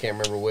Hutsy, I can't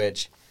remember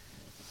which.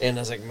 And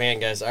I was like, man,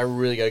 guys, I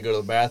really got to go to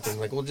the bathroom.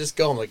 Like, well, just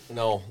go. I'm like,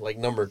 no, like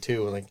number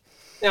 2. I'm like,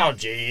 Oh,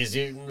 geez,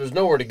 there's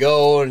nowhere to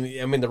go, and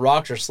I mean the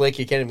rocks are slick.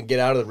 You can't even get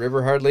out of the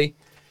river hardly.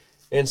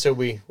 And so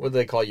what do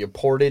they call you,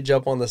 portage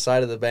up on the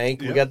side of the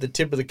bank. Yep. We got the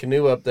tip of the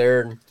canoe up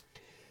there, and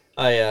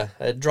I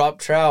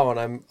dropped trow,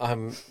 and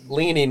I'm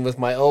leaning with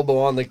my elbow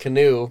on the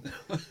canoe,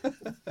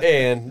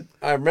 and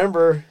I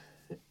remember,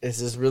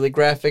 this is really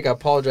graphic. I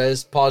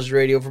apologize. Paused the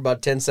radio for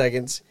about 10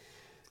 seconds,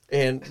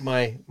 and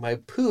my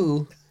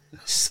poo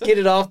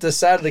skidded off the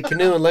side of the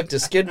canoe and left a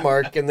skid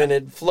mark, and then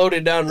it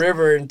floated down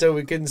river until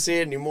we couldn't see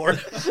it anymore.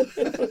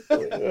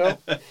 Well,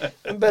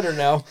 I'm better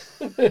now.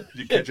 Did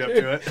you catch up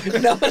to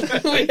it? No,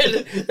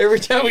 every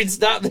time we'd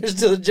stop, there's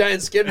still a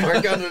giant skid mark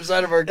on the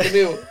side of our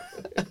canoe.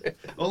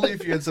 Only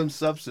if you had some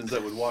substance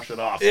that would wash it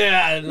off.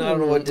 Yeah, and I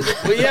don't know what to do.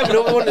 But yeah, but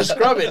nobody wanted to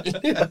scrub it.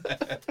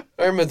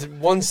 I remember with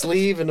one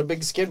sleeve and a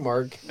big skid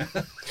mark.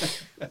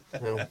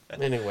 No,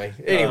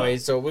 anyway,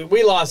 so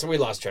we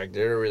lost track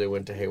there. It really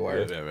went to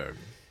haywire.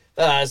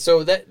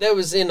 So that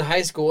was in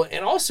high school,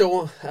 and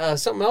also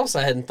something else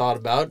I hadn't thought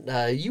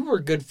about. You were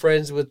good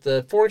friends with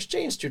the foreign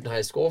exchange student in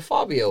high school,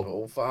 Fabio.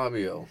 Oh,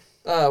 Fabio.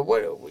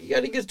 What you got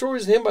any good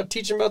stories with him about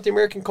teaching about the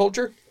American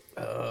culture?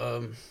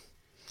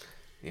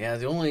 Yeah,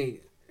 the only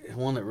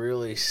one that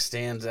really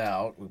stands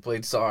out. We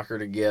played soccer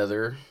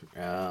together.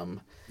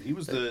 He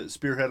was the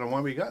spearhead on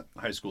why we got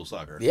high school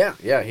soccer.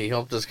 Yeah, he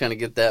helped us kind of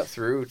get that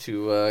through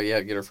to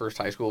get our first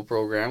high school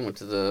program. Went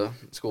to the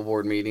school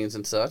board meetings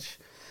and such.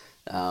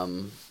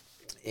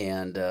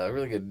 And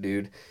really good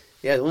dude.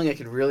 Yeah, the only thing I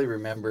could really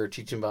remember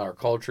teaching about our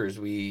culture is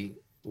we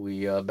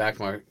backed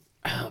my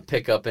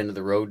pickup into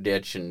the road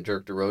ditch and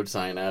jerked the road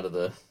sign out of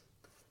the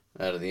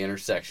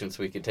intersection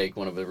so we could take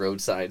one of the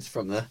road signs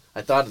from the...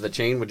 I thought the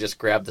chain would just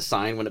grab the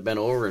sign when it bent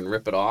over and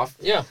rip it off.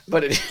 Yeah.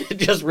 But it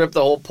just ripped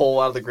the whole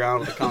pole out of the ground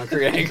with the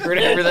concrete anchor and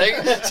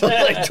everything. So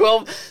like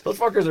 12... Those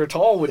fuckers are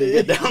tall when you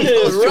get down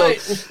those right.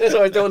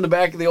 So I throw in the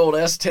back of the old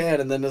S10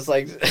 and then it's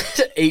like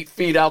 8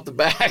 feet out the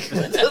back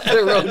with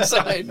the road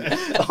sign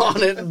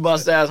on it and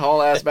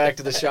haul ass back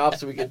to the shop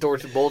so we can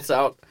torch the bolts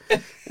out.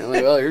 And I'm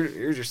like, well,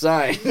 here's your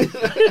sign.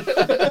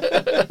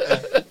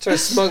 Try to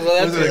smuggle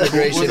that Was through it,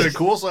 immigration. was it a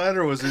cool sign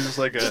or was it just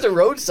like Just a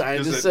road sign.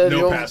 just Just a said,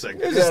 no passing?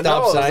 It was a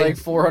stop It sign. was like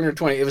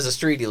 420. It was a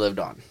street he lived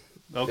on.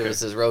 Okay. It was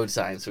his road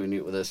sign, so we knew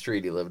it was a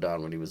street he lived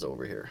on when he was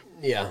over here.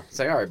 Yeah. It's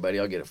like, all right, buddy,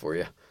 I'll get it for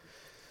you.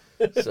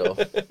 So,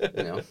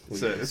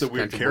 It's a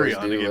weird country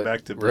carry-on boys to do get it.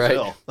 back to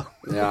Brazil.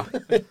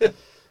 Right.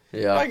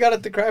 Yeah. I got it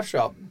at the craft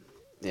shop.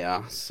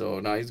 Yeah. So,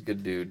 no, he's a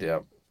good dude. Yeah.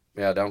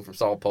 Yeah, down from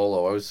Sao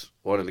Paulo. I always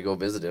wanted to go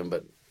visit him,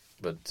 but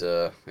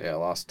I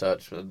lost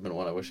touch. That's been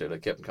one I wish I'd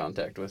have kept in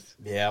contact with.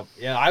 Yeah.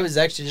 I was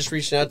actually just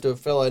reaching out to a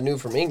fella I knew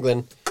from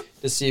England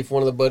to see if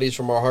one of the buddies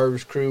from our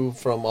Harvest crew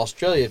from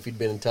Australia, if he'd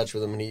been in touch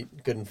with him, and he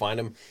couldn't find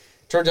him.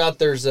 Turns out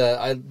there's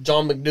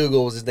John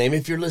McDougall was his name.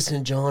 If you're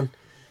listening, John.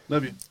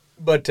 Love you.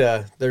 But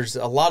there's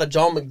a lot of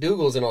John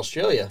McDougalls in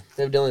Australia.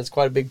 Evidently, it's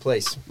quite a big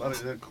place.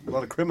 A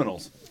lot of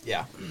criminals.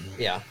 Yeah.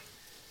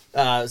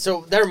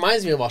 So that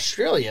reminds me of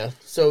Australia.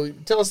 So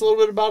tell us a little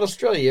bit about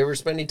Australia. You ever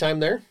spend any time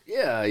there?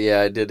 Yeah,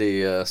 I did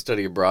a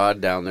study abroad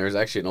down there. There's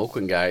actually an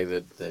Oakland guy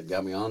that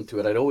got me onto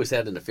it. I'd always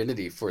had an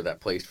affinity for that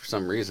place for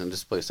some reason,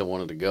 just a place I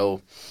wanted to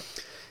go.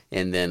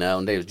 And then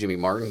one day it was Jimmy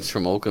Martins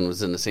from Oakland,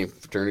 was in the same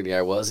fraternity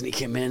I was, and he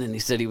came in and he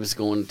said he was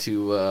going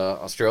to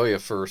Australia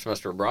for a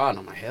semester abroad. And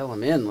I'm like, hell,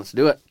 I'm in. Let's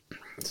do it.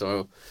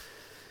 So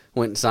I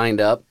went and signed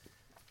up,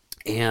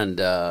 and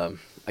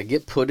I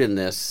get put in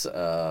this...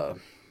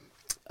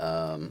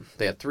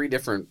 they had 3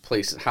 different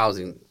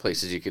housing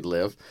places you could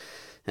live,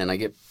 and I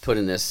get put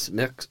in this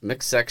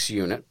mixed sex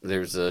unit.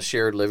 There's a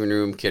shared living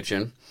room,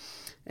 kitchen,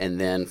 and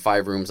then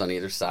 5 rooms on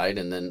either side,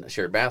 and then a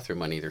shared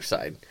bathroom on either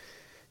side.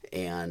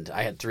 And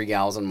I had 3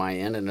 gals on my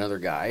end and another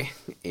guy,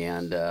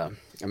 and I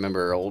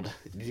remember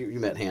you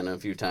met Hannah a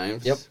few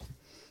times. Yep.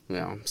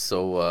 Yeah.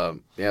 So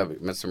we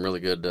met some really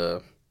good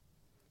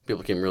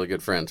people. Became really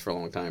good friends for a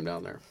long time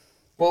down there.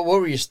 Well,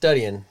 what were you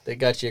studying that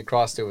got you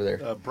across over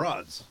there?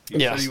 Broads.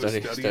 He was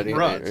studying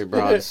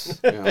broads.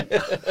 Yeah.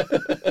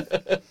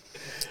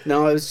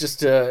 No, it was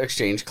just an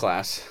exchange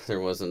class. There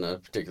wasn't a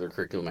particular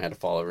curriculum I had to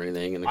follow or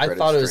anything. And the I credits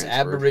thought it was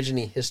transferred.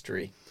 Aborigine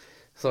history.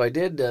 So I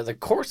did the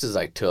courses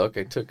I took.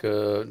 I took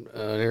an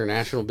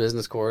international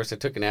business course. I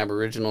took an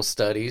Aboriginal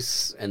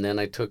studies, and then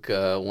I took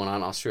one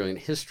on Australian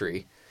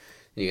history.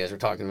 You guys were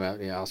talking about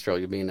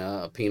Australia being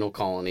a penal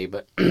colony,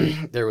 but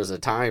there was a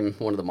time,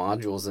 one of the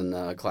modules in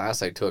the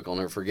class I took, I'll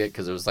never forget,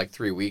 because it was like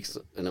 3 weeks,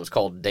 and it was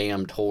called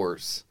Damned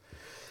Whores.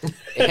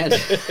 And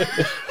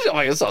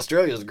I guess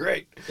Australia is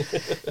great.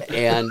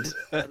 And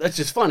that's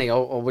just funny.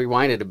 I'll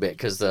rewind it a bit,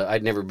 because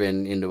I'd never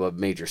been into a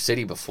major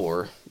city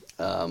before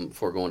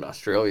going to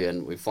Australia,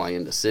 and we fly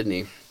into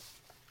Sydney.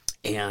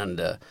 And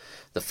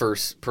the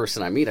first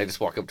person I meet, I just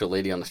walk up to a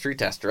lady on the street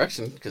to ask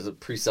direction, because of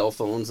pre-cell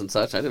phones and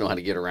such. I didn't know how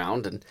to get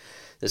around, and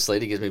this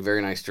lady gives me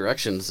very nice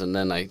directions, and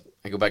then I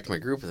I go back to my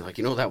group, and they're like,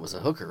 that was a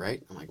hooker,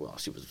 right? I'm like, well,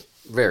 she was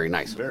very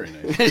nice. Very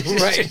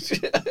nice.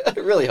 Right.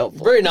 Really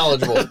helpful. Very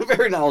knowledgeable.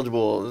 Very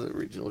knowledgeable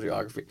regional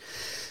geography.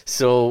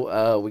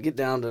 So we get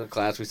down to the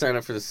class. We sign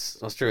up for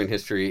this Australian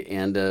history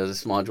and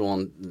this module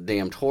on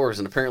damned whores.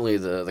 And apparently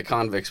the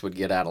convicts would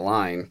get out of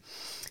line.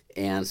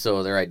 And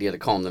so their idea to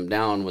calm them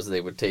down was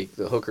they would take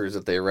the hookers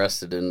that they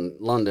arrested in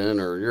London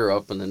or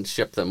Europe and then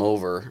ship them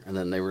over. And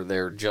then they were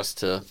there just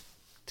to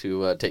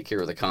take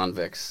care of the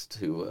convicts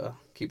to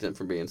keep them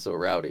from being so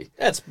rowdy.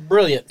 That's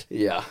brilliant.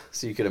 Yeah.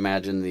 So you could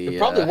imagine It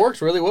probably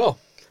works really well.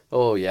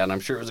 Oh, yeah. And I'm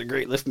sure it was a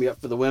great lift me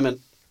up for the women.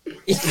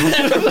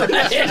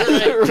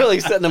 Really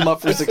setting them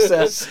up for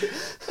success.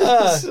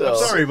 I'm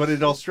sorry, but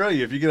in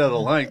Australia, if you get out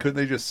of line, couldn't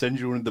they just send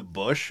you into the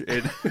bush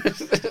and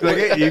like,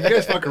 hey, you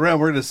guys fuck around,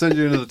 we're going to send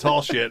you into the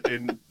tall shit,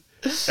 and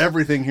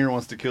everything here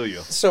wants to kill you.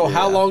 So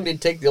how long did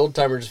it take the old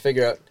timers to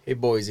figure out, hey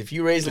boys, if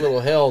you raise a little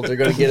hell, they're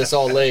going to get us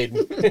all laid?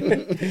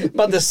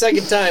 About the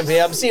second time,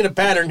 hey, I'm seeing a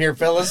pattern here,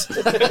 fellas.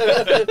 I'm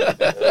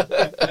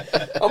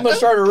going to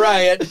start a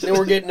riot, and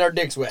we're getting our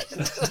dicks wet.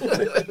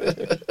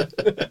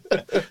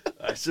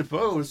 I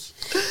suppose.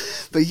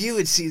 But you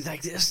would see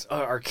like this.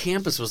 Our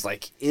campus was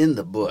like in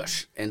the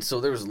bush, and so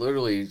there was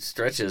literally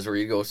stretches where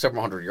you go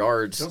several hundred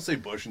yards. Don't say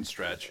bush and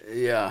stretch.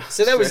 Yeah.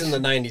 So that was in the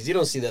 90s. You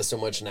don't see that so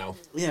much now.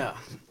 Yeah.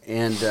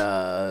 And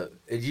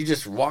you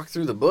just walk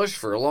through the bush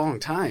for a long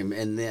time,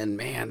 and then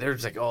man,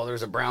 there's like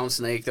there's a brown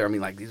snake there. I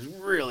mean, like these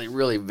really,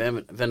 really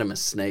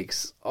venomous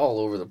snakes all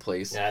over the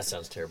place. Yeah, that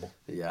sounds terrible.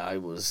 Yeah,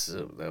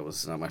 that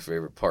was not my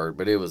favorite part,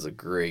 but it was a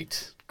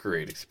great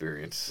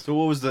experience. So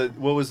what was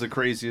the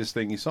craziest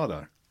thing you saw down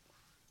there?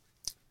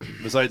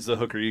 Besides the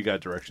hooker you got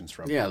directions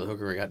from. Yeah, the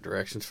hooker I got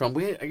directions from.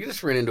 I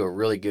just ran into a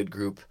really good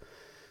group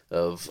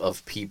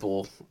of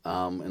people,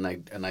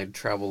 and I'd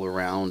travel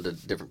around to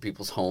different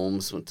people's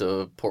homes. Went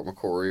to Port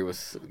Macquarie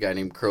with a guy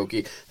named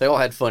Croaky. They all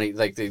had funny,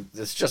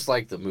 it's just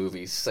like the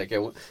movies. Like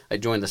I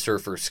joined the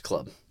Surfers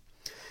Club,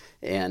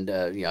 and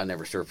I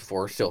never surfed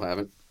before, still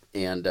haven't,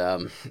 and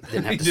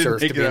didn't have to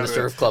surf to be in the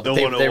surf club.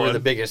 But they were the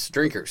biggest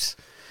drinkers.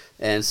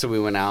 And so we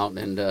went out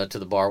and to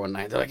the bar one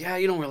night. They're like, yeah,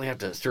 you don't really have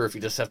to surf.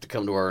 You just have to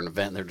come to our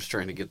event. And they're just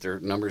trying to get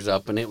their numbers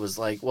up. And it was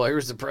like, well,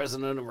 here's the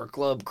president of our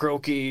club,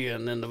 Croaky,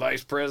 and then the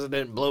vice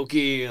president,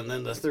 Blokey, and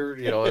then the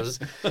third,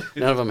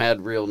 none of them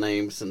had real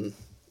names. And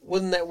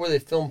wasn't that where they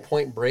filmed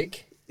Point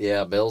Break?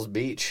 Yeah, Bells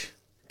Beach.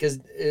 Because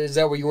is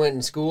that where you went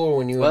in school or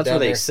when you went down there?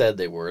 That's where they said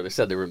they were. They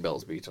said they were in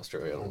Bells Beach,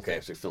 Australia. I don't think they Okay.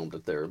 actually filmed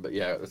it there. But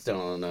yeah, it's down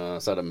on the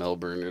side of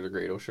Melbourne near the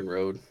Great Ocean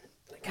Road.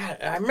 God,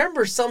 I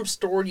remember some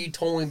story you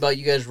told me about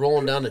you guys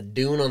rolling down a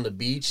dune on the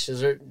beach.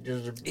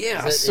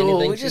 Yeah,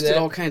 so we just did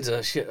all kinds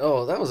of shit.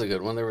 Oh, that was a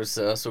good one. There was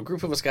so a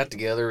group of us got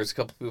together. It was a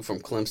couple people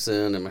from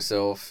Clemson and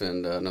myself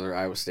and another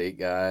Iowa State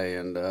guy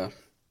and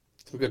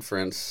some good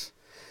friends.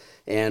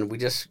 And we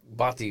just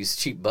bought these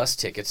cheap bus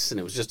tickets, and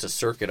it was just a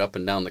circuit up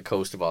and down the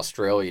coast of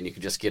Australia, and you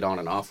could just get on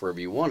and off wherever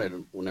you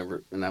wanted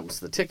whenever, and that was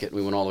the ticket.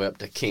 We went all the way up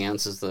to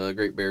Cairns, the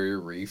Great Barrier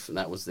Reef, and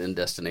that was the end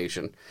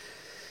destination.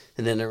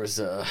 And then there was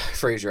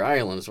Fraser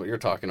Island, is what you're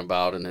talking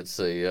about, and it's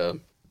a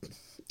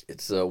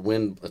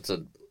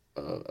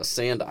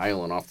sand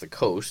island off the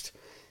coast.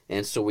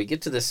 And so we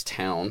get to this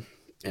town,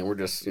 and we're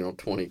just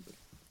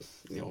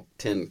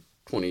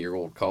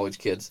 20-year-old college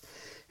kids,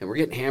 and we're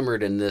getting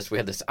hammered in this. We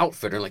had this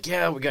outfitter, like,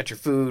 yeah, we got your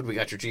food, we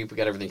got your Jeep, we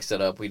got everything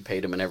set up, we'd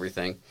paid them and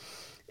everything.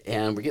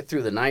 And we get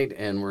through the night,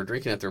 and we're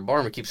drinking at their bar,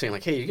 and we keep saying,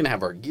 like, hey, you're gonna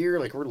have our gear,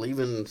 like we're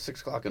leaving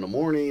 6 o'clock in the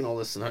morning, all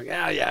this, and like,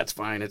 yeah, it's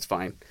fine.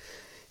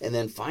 And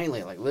then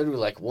finally, like literally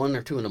like 1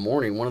 or 2 in the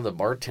morning, one of the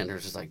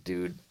bartenders is like,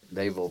 dude,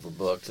 they've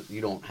overbooked.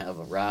 You don't have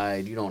a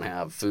ride. You don't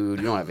have food.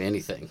 You don't have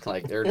anything.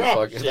 Like they're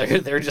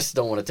just they're just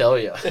don't want to tell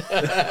you.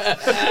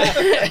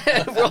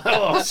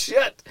 Oh,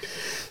 shit.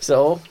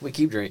 So we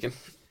keep drinking.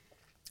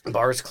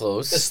 Bar's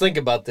closed. Let's think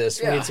about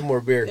this. We need some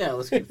more beer. Yeah,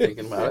 let's keep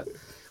thinking about it.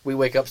 We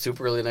wake up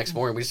super early the next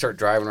morning. We start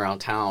driving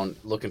around town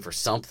looking for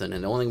something.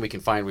 And the only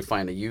thing we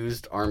find a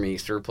used Army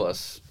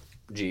surplus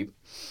Jeep.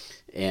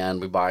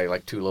 And we buy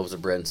like 2 loaves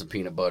of bread and some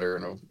peanut butter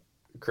and a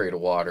crate of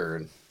water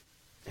and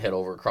head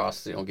over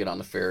across, get on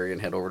the ferry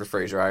and head over to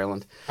Fraser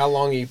Island. How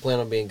long are you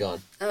planning on being gone?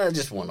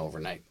 Just one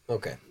overnight.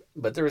 Okay.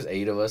 But there was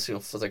 8 of us, it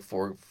was like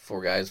 4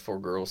 guys, 4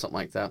 girls, something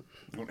like that.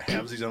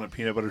 Hamsies on a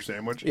peanut butter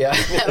sandwich? Yeah,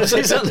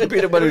 hamsies on the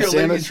peanut butter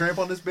sandwich. Tramp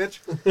on this bitch?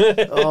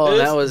 Oh,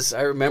 that was,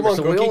 I remember. On,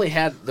 so Cookie. we only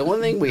had, the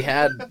one thing we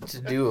had to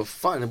do of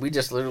fun, we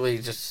just literally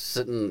just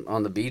sitting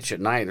on the beach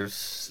at night.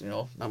 There's,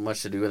 not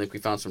much to do. I think we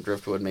found some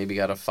driftwood, maybe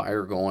got a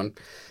fire going.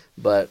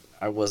 But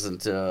I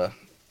wasn't, I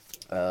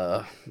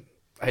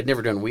had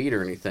never done weed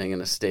or anything in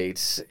the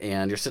States.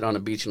 And you're sitting on a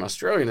beach in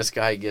Australia, and this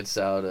guy gets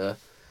out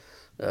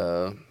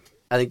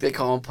I think they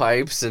call them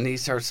pipes, and he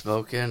starts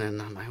smoking,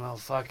 and I'm like, well,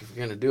 fuck, if you're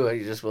going to do it,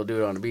 you just will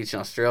do it on the beach in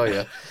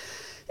Australia.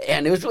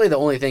 And it was really the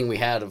only thing we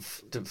had of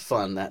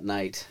fun that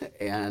night.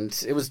 And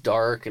it was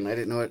dark, and I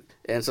didn't know it.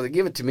 And so they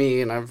give it to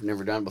me, and I've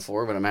never done it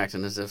before, but I'm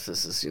acting as if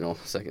this is,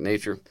 second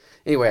nature.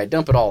 Anyway, I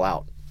dump it all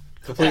out.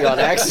 Completely on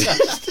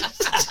accident.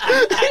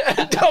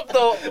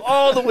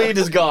 All the weed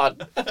is gone.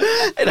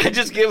 And I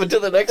just give it to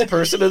the next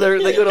person, and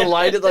they go to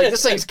light it like,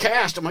 this thing's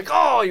cashed. I'm like,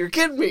 oh, you're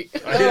kidding me.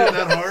 I hit it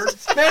that hard.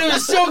 Man, it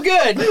was so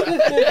good.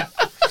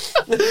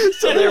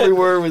 So there we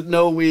were with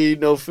no weed,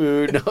 no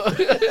food. No.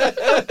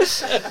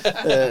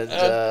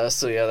 And,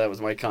 so, yeah, that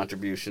was my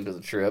contribution to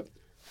the trip.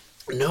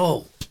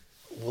 No.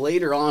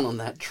 Later on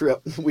that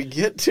trip, we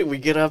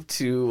get up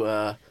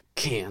to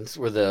Cairns,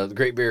 where the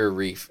Great Barrier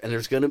Reef, and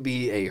there's going to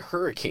be a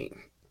hurricane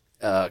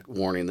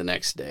warning the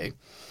next day.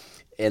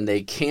 And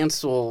they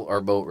cancel our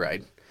boat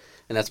ride.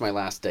 And that's my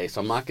last day. So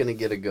I'm not going to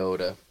get a go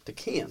to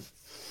Cairns,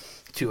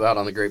 to out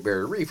on the Great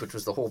Barrier Reef, which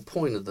was the whole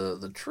point of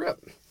the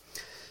trip.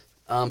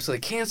 So they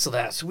cancel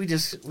that. So we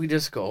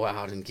just go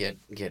out and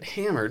get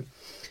hammered.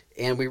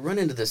 And we run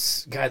into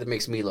this guy that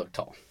makes me look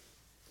tall.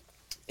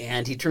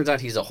 And he turns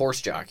out he's a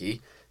horse jockey.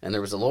 And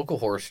there was a local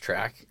horse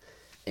track.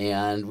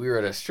 And we were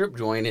at a strip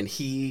joint. And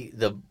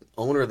the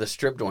owner of the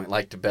strip joint,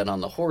 liked to bet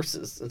on the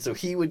horses. And so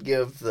he would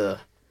give the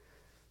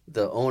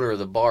owner of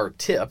the bar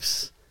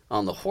tips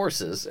on the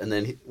horses, and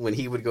then when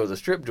he would go to the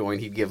strip joint,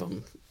 he'd give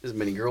him as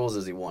many girls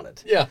as he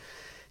wanted. Yeah.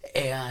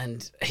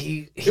 And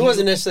he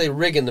wasn't necessarily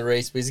rigging the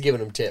race, but he's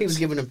giving them tips. He was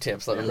giving him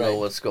tips, letting him know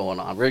what's going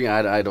on. Rigging,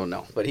 I don't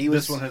know, but he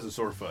was. This one has a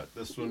sore foot.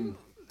 This one.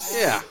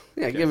 Yeah,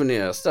 okay.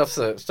 Giving stuff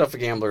a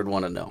gambler would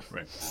want to know.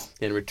 Right.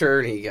 In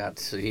return, he had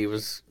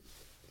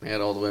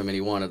all the women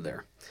he wanted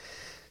there.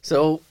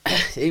 So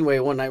anyway,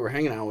 one night we're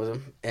hanging out with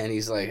him, and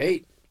he's like,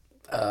 "Hey,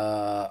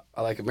 I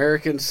like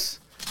Americans.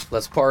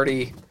 Let's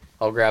party.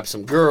 I'll grab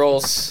some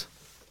girls.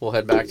 We'll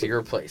head back to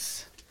your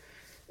place."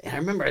 And I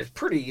remember it's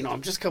pretty,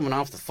 I'm just coming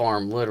off the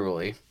farm,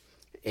 literally.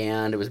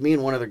 And it was me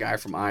and one other guy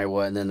from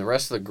Iowa. And then the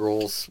rest of the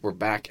girls were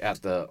back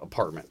at the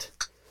apartment.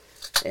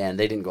 And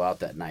they didn't go out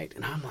that night.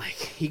 And I'm like,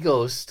 he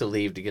goes to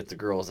leave to get the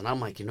girls. And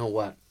I'm like, you know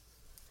what?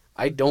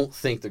 I don't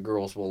think the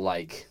girls will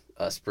like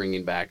us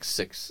bringing back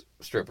 6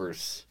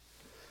 strippers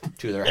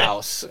to their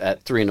house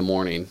at 3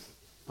 a.m.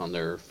 on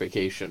their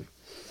vacation.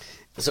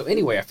 So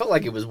anyway, I felt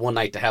like it was one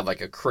night to have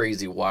like a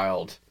crazy,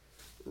 wild,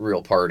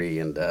 real party,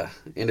 and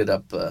ended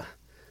up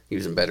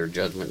using better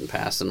judgment and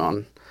passing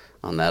on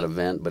that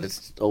event. But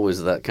it's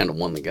always that kind of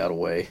one that got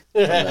away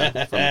from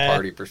a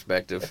party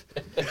perspective.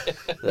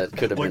 That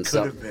could have been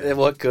something.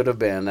 What could have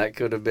been? That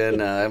could have been.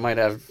 I might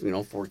have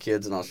 4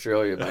 kids in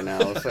Australia by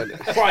now.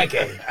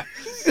 Crikey.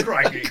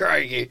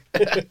 Crikey.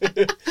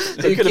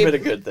 So it could have been a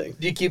good thing.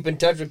 Do you keep in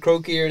touch with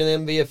Croaky or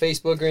them via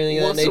Facebook or anything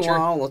of that nature? Once in a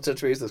while, let's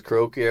touch base with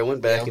Croaky. I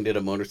went back and did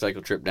a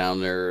motorcycle trip down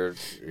there,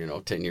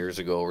 10 years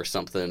ago or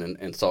something,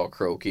 and saw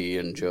Croaky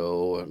and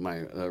Joe, my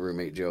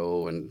roommate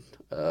Joe, and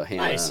Hannah.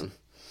 Nice. And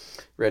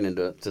ran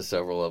into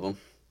several of them.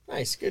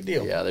 Nice, good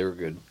deal. Yeah, they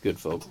were good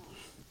folk.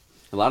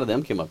 A lot of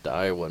them came up to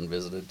Iowa and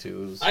visited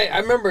too. I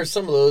remember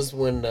some of those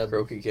when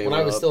Croaky came when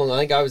I was up. still, I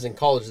think I was in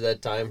college at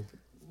that time.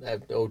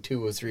 At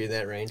 02, 03 in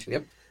that range.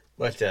 Yep.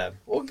 But,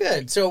 well,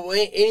 good. So,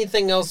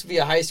 anything else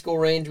via high school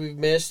range we've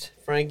missed?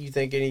 Frank, you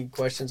think any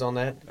questions on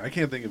that? I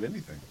can't think of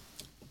anything.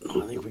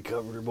 I think we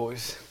covered her,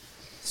 boys.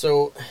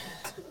 So,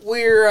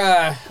 we're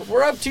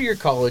up to your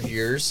college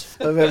years.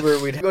 I remember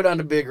we'd go down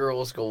to Big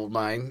Earl's gold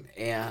mine,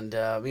 and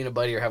me and a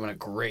buddy are having a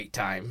great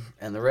time.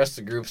 And the rest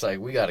of the group's like,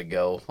 we got to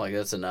go. Like,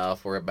 that's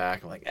enough. We're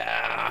back. I'm like,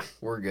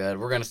 we're good.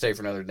 We're going to stay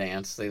for another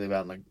dance. They live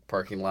out in the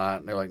parking lot.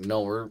 And they're like,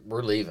 no, we're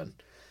leaving.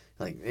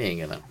 Like, they ain't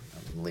gonna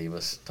leave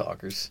us,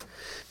 talkers.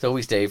 So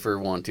we stay for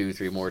 1, 2,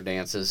 3 more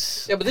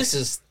dances. Yeah, but this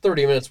is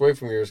 30 minutes away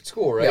from your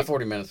school, right? Yeah,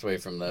 40 minutes away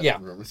from the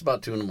room. It's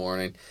about 2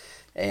 a.m.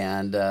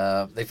 And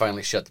they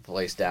finally shut the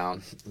place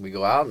down. We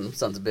go out, and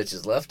sons of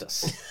bitches left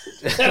us.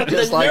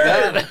 Just like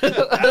that.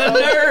 The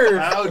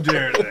nerve! How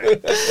dare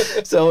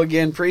they? So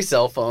again,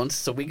 pre-cell phones.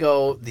 So we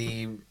go,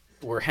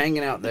 we're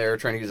hanging out there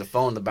trying to use a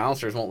phone. The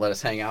bouncers won't let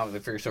us hang out. They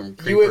figure some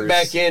creepers. You went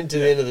back in to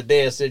the end of the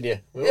dance, didn't you?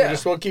 Well, Yeah. We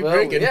just won't keep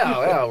drinking.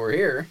 Yeah, we're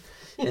here.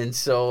 And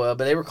so,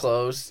 but they were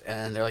closed,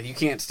 and they're like, you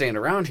can't stand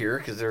around here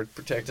because they're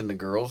protecting the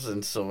girls.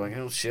 And so, like,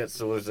 oh shit.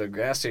 So there's a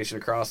gas station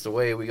across the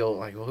way. We go,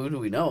 like, well, who do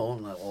we know?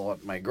 And like, well,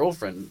 my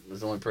girlfriend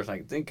was the only person I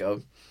could think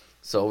of.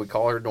 So we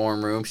call her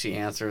dorm room. She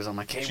answers. I'm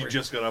like, hey, She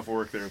just got off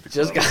work there at the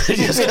just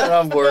club. got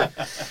off work.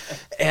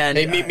 And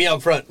Hey, meet me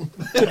up front.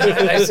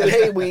 I said,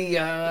 hey,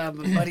 my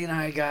buddy and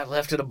I got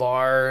left at a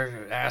bar.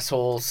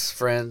 Assholes,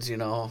 friends,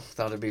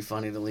 thought it'd be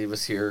funny to leave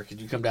us here.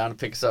 Could you come down and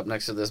pick us up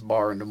next to this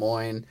bar in Des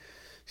Moines?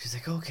 She's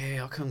like, okay,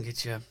 I'll come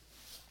get you.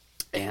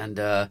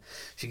 And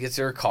she gets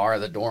her car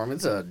at the dorm.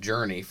 It's a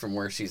journey from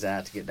where she's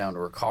at to get down to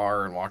her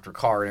car and walk to her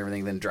car and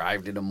everything, then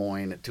drive to Des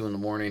Moines at 2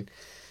 a.m.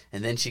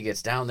 And then she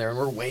gets down there, and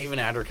we're waving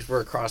at her because we're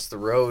across the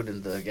road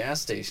in the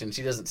gas station.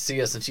 She doesn't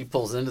see us, and she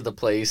pulls into the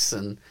place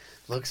and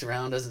looks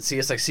around, doesn't see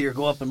us. I see her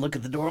go up and look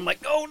at the door. I'm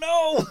like, oh,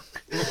 no.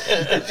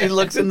 And she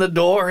looks in the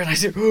door, and I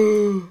say,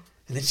 oh.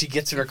 And then she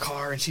gets in her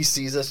car, and she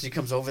sees us. She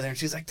comes over there, and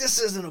she's like, this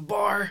isn't a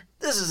bar.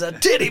 This is a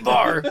titty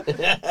bar. I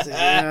said,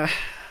 yeah,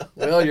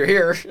 well, you're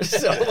here,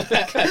 so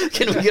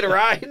can we get a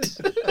ride?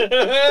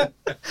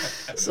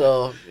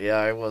 So, yeah,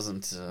 I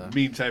wasn't...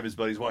 Meantime, his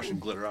buddy's washing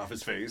glitter off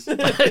his face.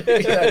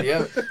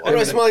 yeah. Why do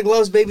I smell like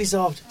Love's Baby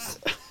Soft?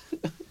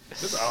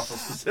 That's awful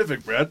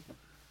specific, Brad.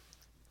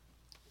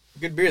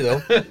 Good beer,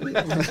 though.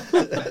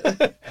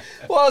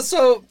 Well,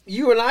 so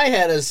you and I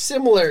had a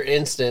similar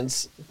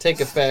instance take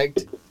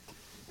effect.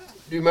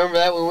 Do you remember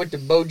that when we went to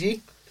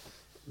Boji?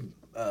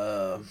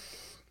 I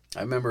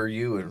remember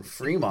you in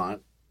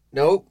Fremont.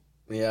 Nope.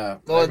 Yeah.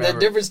 Well, that's a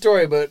different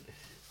story, but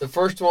the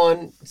first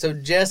one, so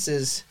Jess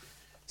is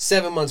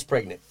 7 months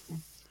pregnant,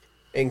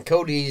 and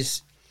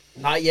Cody's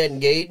not yet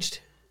engaged.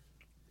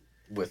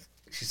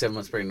 She's 7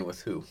 months pregnant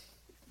with who?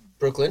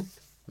 Brooklyn.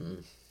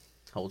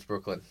 How old's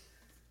Brooklyn?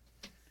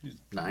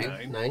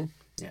 9? 9.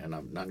 Yeah,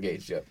 not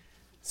engaged yet.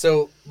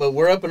 So, but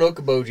we're up in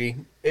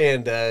Okoboji,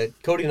 and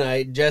Cody and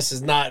I, Jess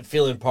is not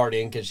feeling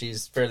partying because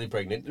she's fairly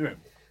pregnant. Right.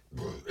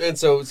 And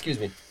so, excuse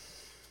me,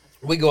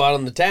 we go out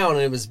on the town,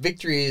 and it was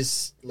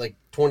Victory's,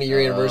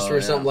 20-year anniversary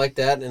or something like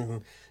that,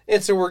 and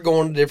so we're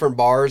going to different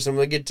bars, and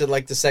we get to,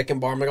 the second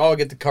bar. I'm like, I'll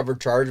get the cover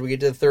charge. We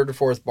get to the third or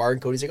fourth bar,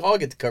 and Cody's like, I'll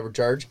get the cover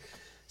charge.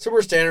 So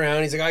we're standing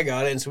around, he's like, I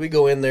got it. And so we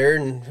go in there,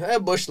 and I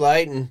have Busch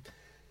Light, and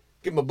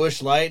get my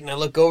Busch Light, and I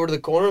look over to the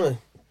corner,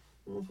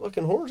 and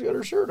fucking whore's got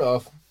her shirt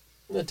off.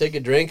 And I take a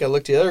drink. I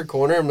look to the other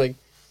corner. I'm like,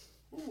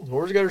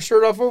 whore's got her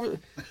shirt off over there.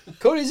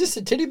 Cody, is this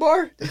a titty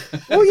bar?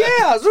 Oh,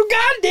 yeah. So,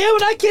 goddamn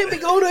it, I can't be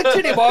going to a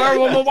titty bar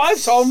when my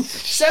wife's home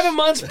 7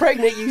 months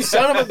pregnant, you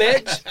son of a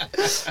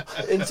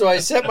bitch. And so I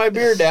set my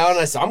beer down.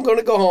 I said, I'm going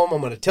to go home.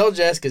 I'm going to tell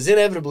Jess, because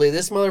inevitably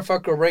this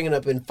motherfucker will bring it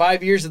up in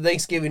 5 years of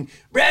Thanksgiving.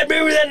 Brad,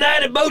 remember that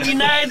night at Bogie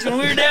Nights when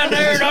we were down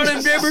there and all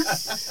them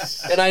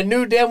dribbers? And I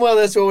knew damn well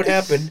that's what would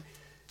happen.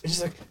 And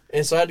she's like,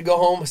 and so I had to go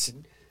home. I said,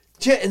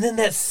 and then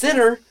that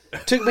sinner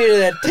took me to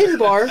that titty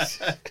bar,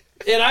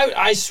 and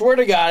I swear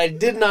to God, I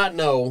did not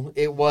know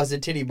it was a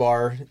titty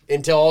bar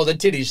until all the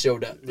titties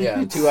showed up. Yeah,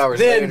 and 2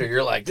 hours later,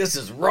 you're like, this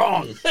is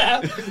wrong.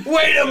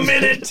 Wait a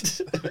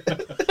minute.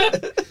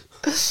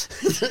 That's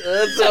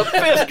a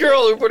fifth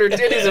girl who put her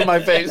titties in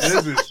my face.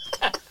 This is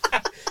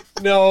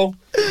No.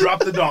 drop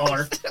the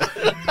dollar.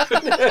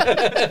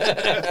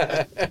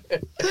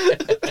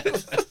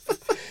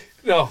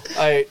 No,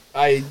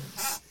 I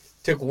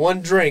took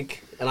one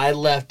drink, and I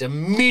left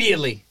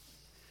immediately.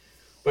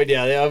 But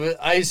yeah,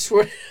 I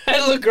swear,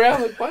 I look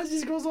around like, why is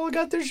these girls all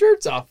got their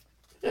shirts off?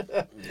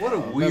 What a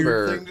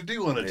weird thing to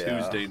do on a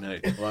Tuesday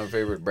night. One of my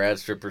favorite Brad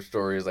stripper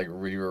stories,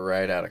 we were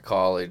right out of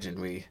college,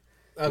 and you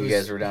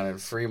guys were down in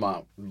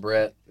Fremont with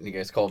Brett, and you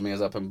guys called me. I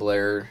was up in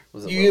Blair.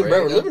 Was it You and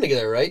Brett were living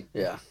together, right?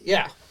 Yeah.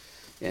 Yeah.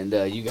 And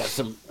you got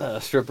some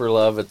stripper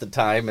love at the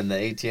time, and the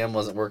ATM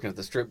wasn't working at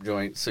the strip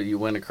joint, so you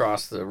went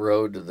across the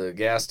road to the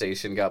gas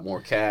station, got more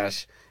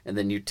cash, and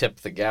then you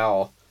tipped the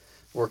gal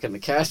working the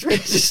cash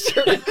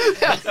register at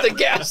the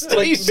gas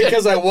station.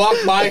 Because I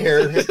walked by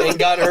her and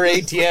got her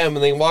ATM,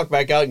 and then walked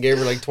back out and gave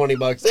her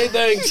 $20. Hey,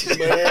 thanks,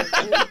 man.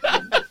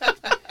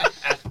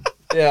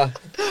 Yeah.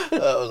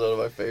 That was one of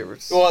my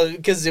favorites. Well,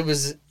 because it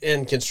was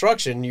in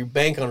construction, you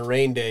bank on a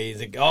rain day. It's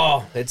like,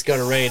 oh, it's going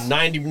to rain.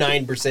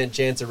 99%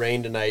 chance of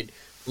rain tonight.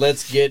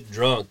 Let's get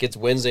drunk. It's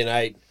Wednesday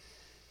night.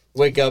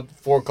 Wake up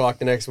 4 o'clock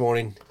the next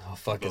morning. Oh,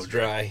 fuck, it's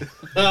dry.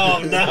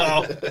 Oh,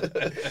 no.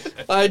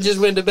 I just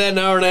went to bed an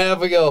hour and a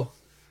half ago.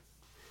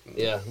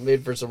 Yeah,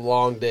 made for some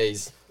long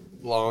days.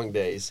 Long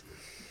days.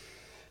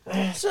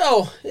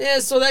 So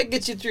that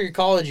gets you through your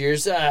college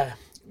years.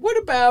 What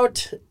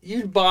about,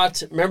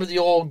 remember the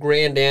old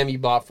Grand Am you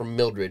bought from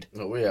Mildred?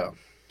 Oh, yeah.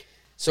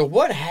 So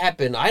what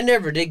happened? I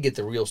never did get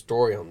the real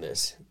story on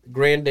this.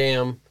 Grand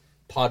Am,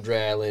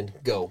 Padre Island,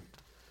 go.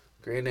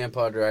 Grand Am,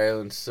 Padre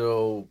Island.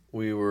 So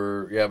we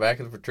were, back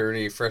in the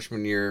fraternity,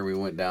 freshman year, we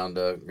went down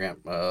to,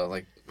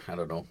 I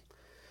don't know,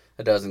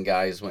 a dozen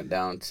guys went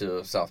down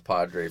to South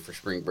Padre for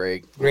spring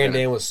break. Grand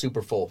Am was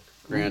super full.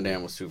 Grand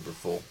Am was super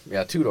full.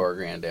 Yeah, 2-door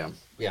Grand Am.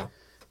 Yeah.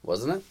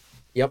 Wasn't it?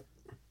 Yep.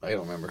 I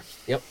don't remember.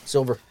 Yep,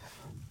 silver.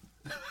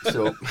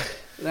 So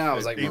now I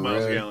was like 8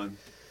 miles a gallon.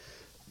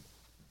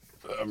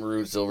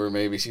 Maroon silver,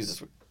 maybe.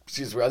 She's.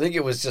 I think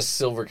it was just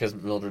silver because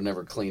Mildred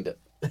never cleaned it.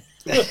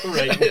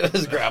 Right. It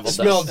was gravel dust.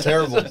 Smelled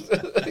terrible.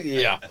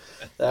 Yeah,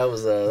 that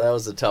was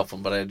a tough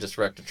one. But I had just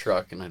wrecked a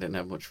truck and I didn't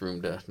have much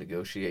room to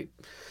negotiate.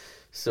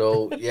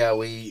 So yeah,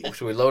 we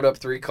load up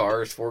 3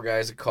 cars, 4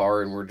 guys a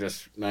car, and we're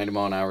just 90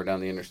 mile an hour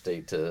down the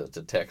interstate to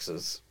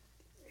Texas,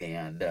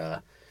 and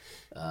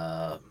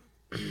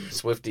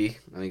Swifty,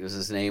 I think was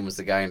his name, was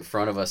the guy in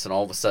front of us, and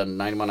all of a sudden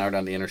 90 mile an hour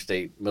down the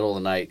interstate, middle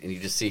of the night, and you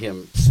just see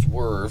him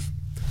swerve,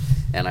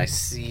 and I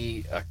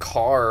see a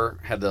car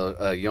had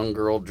a young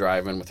girl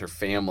driving with her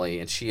family,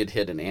 and she had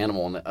hit an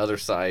animal on the other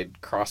side,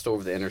 crossed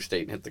over the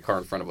interstate, and hit the car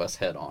in front of us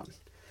head on.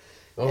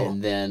 Oh.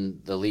 And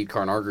then the lead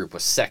car in our group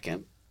was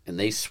second, and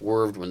they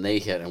swerved when they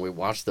hit, and we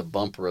watched the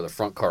bumper of the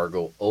front car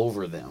go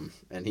over them,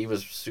 and he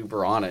was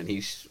super on it, and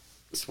he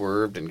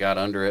swerved and got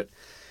under it,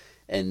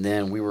 and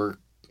then we were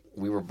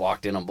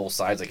blocked in on both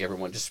sides, like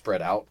everyone just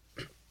spread out,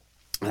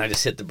 and I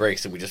just hit the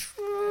brakes, and we just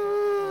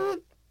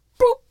boop,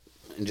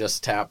 and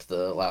just tapped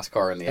the last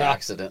car in the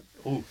accident.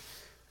 Ooh.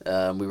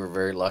 We were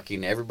very lucky,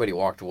 and everybody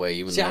walked away.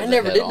 Even I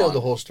never did know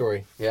the whole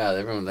story. Yeah,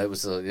 everyone. It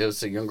was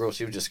a young girl.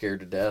 She was just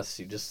scared to death.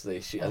 I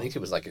think it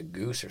was like a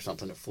goose or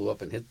something that flew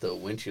up and hit the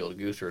windshield. A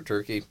goose or a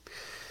turkey,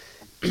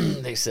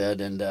 they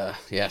said, and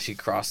yeah, she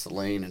crossed the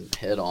lane and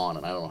head on,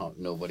 and I don't know how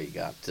nobody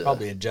got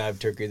Probably a jive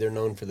turkey. They're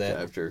known for that.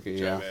 jive turkey.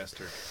 Yeah. Jive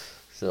Aster.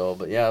 So,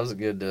 but yeah, it was a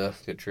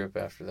good trip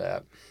after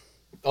that.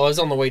 Oh, it's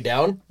on the way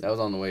down? That was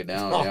on the way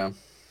down. Oh. Yeah,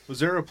 Was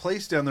there a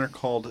place down there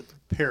called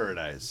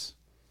Paradise?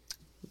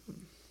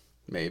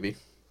 maybe.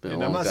 Been a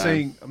And I'm long not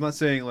time.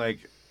 saying like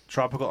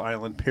tropical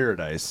island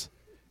paradise.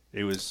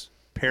 It was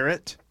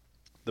Parrot,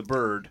 the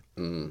bird,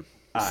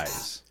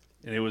 eyes,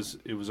 and it was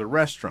a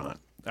restaurant.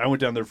 I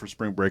went down there for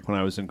spring break when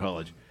I was in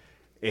college,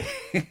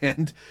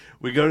 and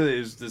we go to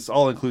this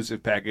all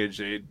inclusive package.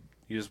 You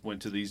just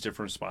went to these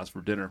different spots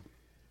for dinner.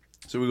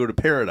 So we go to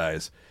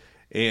Paradise,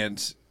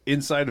 and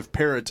inside of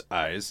Parrot's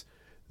eyes,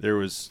 there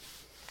was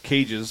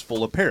cages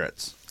full of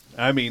parrots.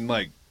 I mean,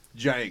 like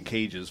giant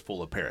cages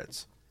full of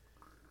parrots.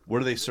 What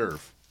do they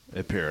serve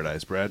at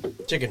Paradise,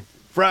 Brad? Chicken.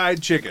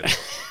 Fried chicken.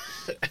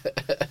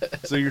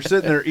 So you're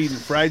sitting there eating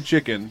fried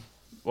chicken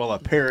while a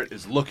parrot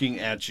is looking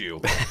at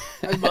you.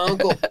 That's my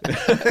uncle.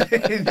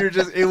 And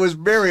it was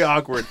very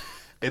awkward.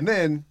 And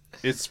then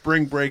it's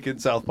spring break in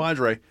South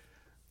Padre,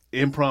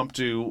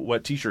 impromptu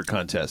wet t-shirt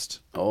contest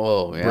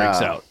Oh yeah,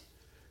 breaks out.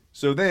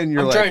 So then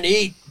you're I'm like, trying to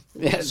eat.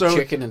 Yeah, So-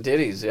 chicken and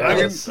titties. Yeah,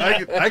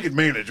 I can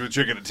manage with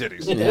chicken and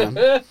titties.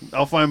 yeah.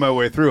 I'll find my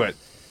way through it.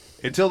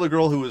 Until the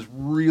girl who was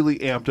really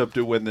amped up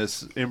to win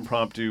this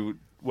impromptu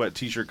wet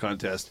t-shirt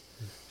contest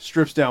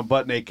strips down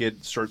butt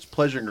naked, starts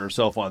pleasuring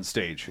herself on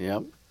stage.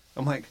 Yep.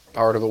 I'm like,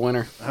 Art of the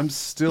winner. I'm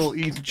still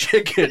eating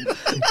chicken,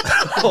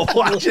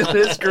 watching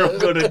this girl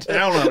go to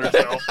town on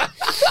herself.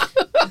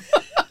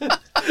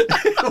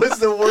 It was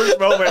the worst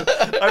moment.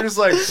 I'm just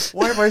like,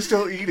 why am I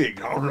still eating?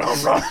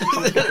 That's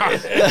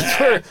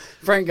where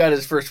Frank got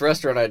his first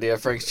restaurant idea.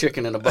 Frank's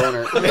Chicken and a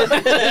Boner.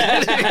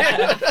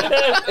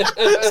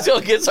 Still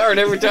gets hard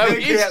every time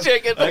he eats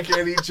chicken. I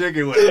can't eat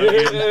chicken with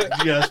it.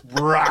 I'm just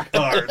rock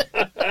hard.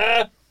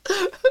 And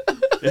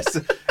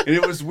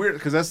it was weird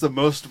because that's the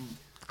most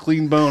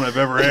clean bone I've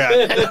ever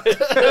had.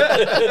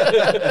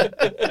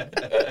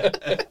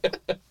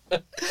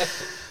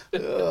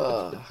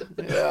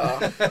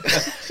 Yeah.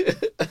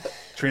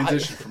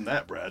 Transition from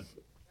that, Brad.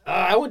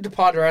 I went to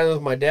Padre Island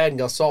with my dad and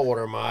got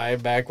saltwater in my eye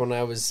back when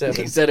I was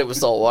 7. He said it was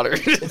salt water.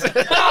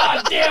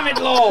 Ah, damn it,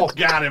 Lowell!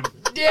 Got him.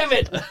 Damn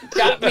it!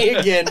 Got me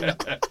again.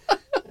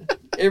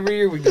 Every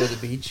year we go to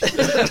the beach.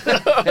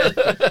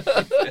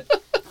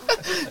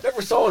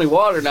 Never saw any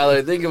water now that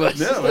I think about it.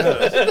 No,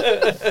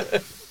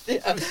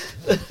 Yeah.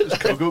 it's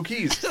Cocoa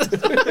Keys. I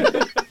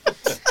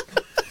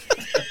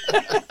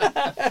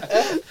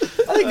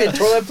think they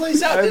tore that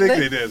place out, I didn't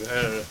think they did.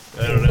 I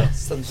don't know.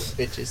 Sons of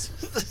bitches.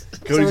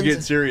 Cody's Someone's-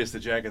 getting serious. The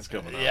jacket's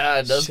coming on. Yeah,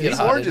 it does get He's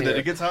hot warned in you that here.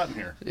 it gets hot in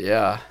here.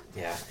 Yeah.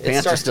 Yeah. It Pants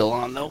are starts still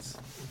on though.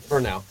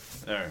 for now.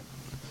 All right.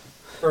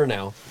 For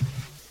now.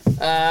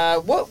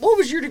 What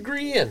was your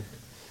degree in?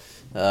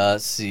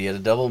 Let's see. At a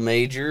double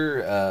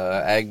major,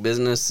 ag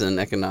business and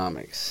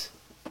economics.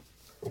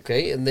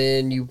 Okay, and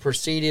then you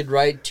proceeded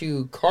right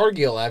to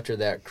Cargill after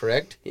that,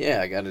 correct?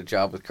 Yeah, I got a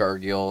job with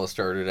Cargill. I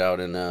started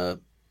out in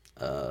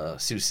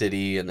Sioux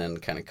City and then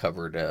kind of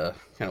covered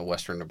kind of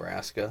western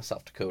Nebraska,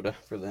 South Dakota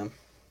for them.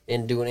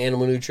 And doing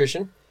animal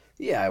nutrition?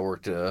 Yeah, I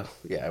worked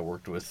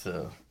with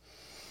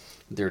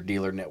their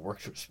dealer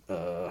network,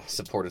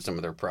 supported some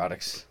of their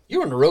products. You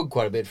were on the road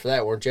quite a bit for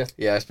that, weren't you?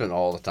 Yeah, I spent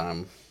all the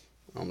time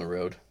on the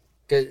road.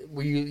 'Cause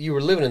you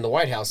were living in the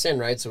White House then,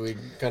 right? So we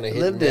kind of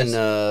Lived in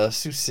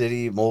Sioux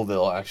City,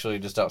 Moleville, actually,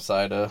 just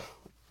outside of.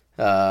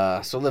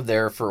 So I lived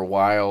there for a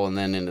while, and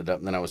then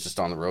then I was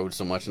just on the road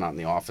so much, not in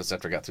the office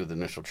after I got through the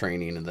initial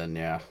training, and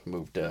then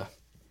moved down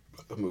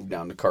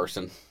to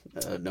Carson,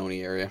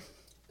 Noni area.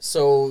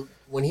 So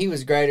when he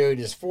was graduating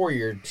his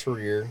 4-year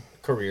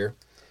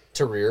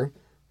career,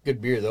 good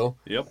beer though.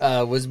 Yep.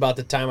 Was about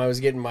the time I was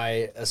getting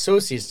my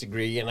associate's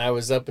degree, and I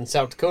was up in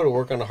South Dakota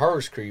working on the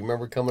harvest crew. You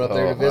remember coming up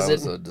there to visit?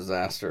 That was a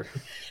disaster.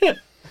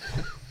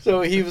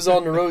 So he was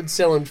on the road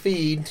selling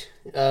feed.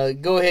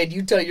 Go ahead,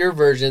 you tell your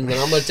version,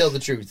 then I'm going to tell the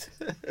truth.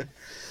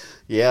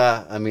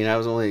 Yeah, I mean, I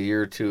was only a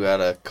year or two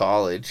out of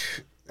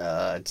college.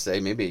 I'd say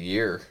maybe a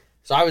year.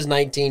 So I was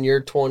 19,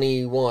 you're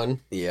 21.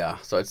 Yeah,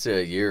 so I'd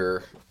say a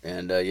year.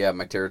 And yeah,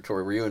 my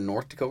territory. Were you in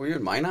North Dakota? Were you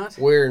in Minot?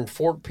 We're in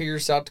Fort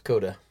Pierce, South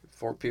Dakota.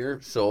 Fort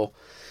Pierce. So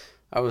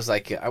I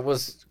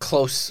was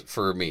close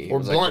for me. It We're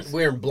was Blunt. Like,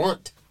 We're in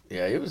Blunt,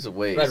 yeah, it was a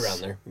ways. right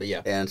around there. But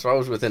yeah. And so I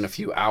was within a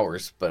few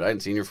hours, but I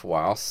hadn't seen you for a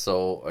while.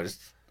 So I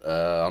just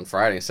on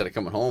Friday, instead of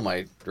coming home,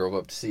 I drove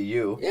up to see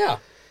you. Yeah.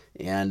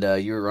 And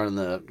you were running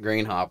the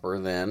grain hopper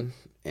then,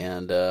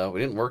 and we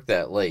didn't work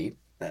that late.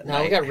 That No,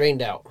 night. we got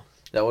rained out.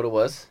 Is that what it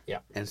was? Yeah.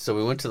 And so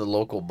we went to the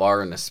local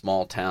bar in a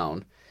small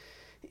town.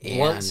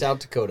 Blunt, South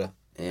Dakota.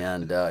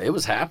 And it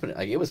was happening.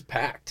 Like, it was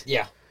packed.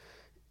 Yeah.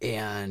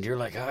 And you're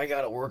like, oh, I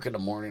got to work in the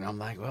morning. I'm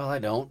like, well, I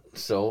don't.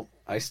 So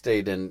I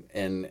stayed and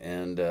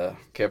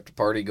kept the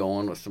party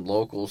going with some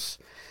locals.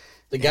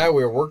 The guy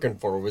we were working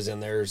for was in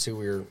there, is who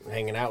we were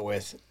hanging out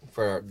with,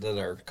 that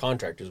our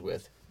contractors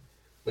with.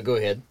 But go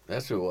ahead.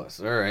 That's who it was.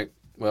 All right.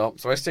 Well,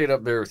 so I stayed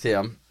up there with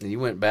him, and you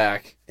went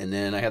back, and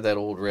then I had that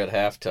old red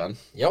half ton.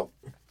 Yep.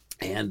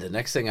 And the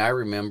next thing I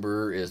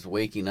remember is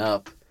waking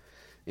up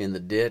in the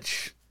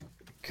ditch,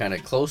 kind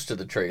of close to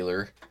the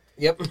trailer,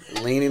 Yep.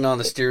 leaning on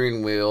the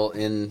steering wheel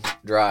in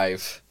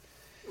drive.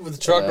 With the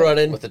truck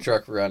running. With the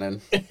truck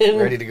running,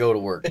 ready to go to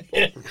work.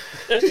 Yeah.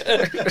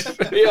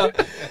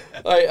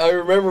 I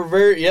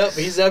remember yep,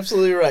 he's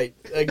absolutely right.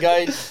 A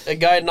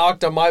guy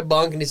knocked on my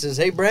bunk and he says,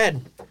 "Hey,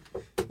 Brad,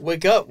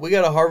 wake up. We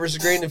got to harvest the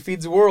grain that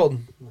feeds the world."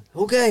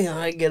 Okay.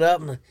 I get up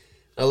and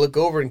I look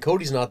over and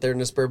Cody's not there in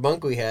the spare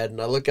bunk we had.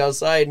 And I look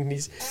outside and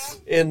he's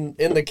in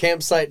the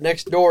campsite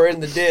next door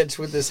in the ditch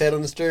with his head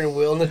on the steering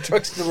wheel and the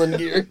truck's still in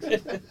gear.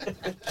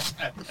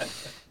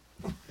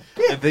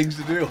 And things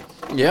to do.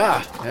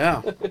 Yeah.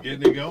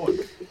 Getting it going.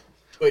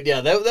 But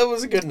yeah, that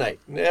was a good night.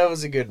 That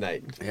was a good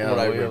night. Yeah, What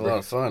I we had a remember. lot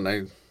of fun.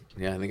 I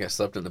think I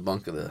slept in the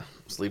bunk of the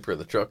sleeper of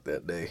the truck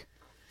that day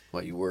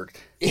while you worked.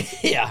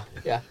 Yeah.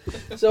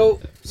 So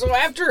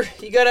after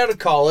you got out of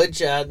college,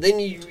 then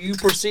you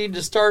proceed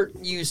to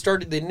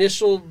started the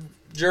initial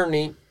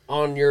journey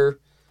on your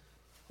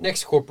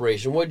next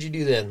corporation. What did you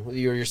do then with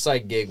your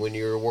side gig when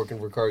you were working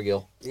for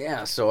Cargill?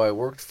 Yeah, so I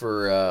worked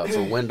for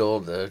Wendell,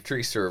 the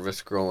tree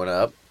service, growing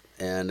up,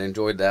 and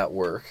enjoyed that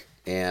work.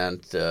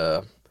 And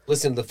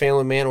Listen to the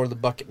Family Man or the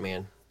Bucket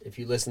Man. If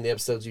you listen to the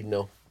episodes, you'd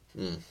know.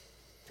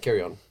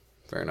 Carry on.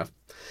 fair enough.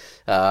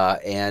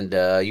 And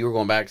you were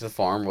going back to the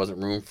farm.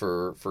 Wasn't room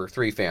for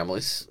 3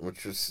 families,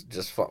 which was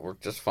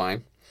worked just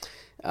fine.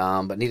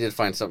 But needed to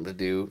find something to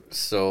do.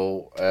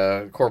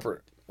 So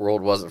corporate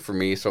world wasn't for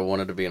me. So I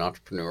wanted to be an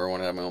entrepreneur. I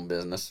wanted to have my own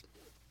business.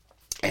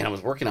 And I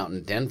was working out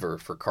in Denver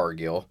for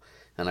Cargill,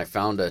 and I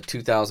found a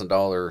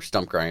 $2,000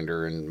 stump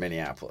grinder in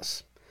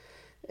Minneapolis.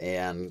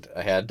 And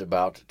I had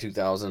about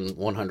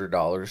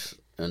 $2,100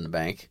 in the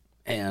bank.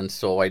 And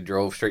so I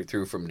drove straight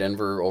through from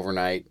Denver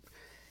overnight.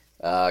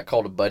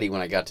 Called a buddy when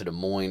I got to Des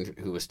Moines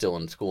who was still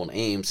in school in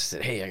Ames.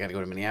 Said, "Hey, I got to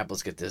go to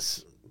Minneapolis, get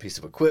this piece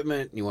of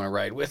equipment. You want to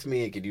ride with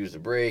me? I could use the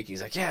brake."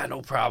 He's like, "Yeah,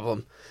 no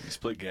problem." You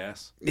split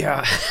gas.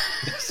 Yeah.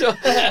 So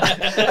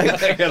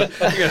I got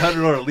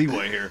 $100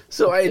 leeway here.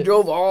 So I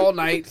drove all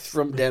night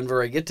from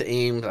Denver. I get to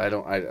Ames.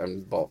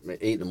 I'm about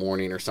 8 in the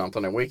morning or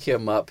something. I wake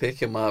him up,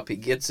 pick him up. He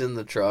gets in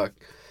the truck.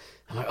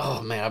 I'm like,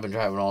 "Oh, man, I've been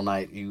driving all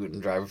night. You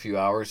wouldn't drive a few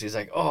hours?" He's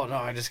like, "Oh, no,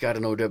 I just got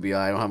an OWI.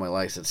 I don't have my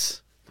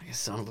license." I'm like,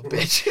 "Son of a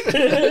bitch."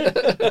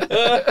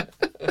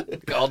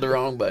 Called the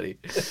wrong buddy.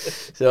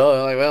 So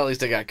I'm like, well, at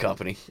least I got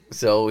company.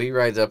 So he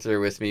rides up there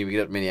with me. We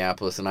get up to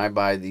Minneapolis, and I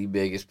buy the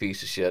biggest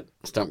piece of shit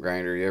stump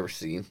grinder you ever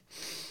seen.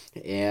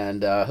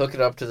 And hook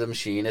it up to the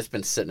machine. It's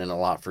been sitting in a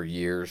lot for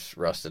years,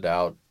 rusted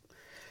out.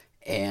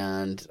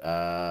 And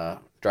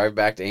drive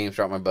back to Ames,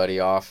 drop my buddy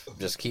off,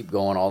 just keep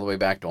going all the way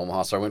back to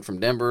Omaha. So I went from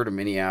Denver to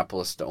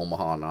Minneapolis to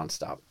Omaha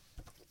nonstop.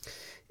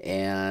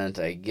 And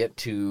I get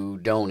to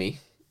Doney.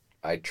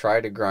 I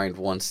try to grind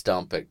one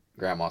stump at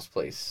Grandma's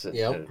place.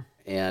 Yep.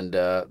 And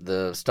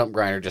the stump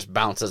grinder just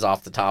bounces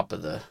off the top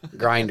of the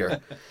grinder.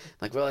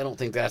 Like, well, I don't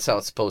think that's how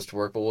it's supposed to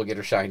work, but we'll get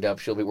her shined up.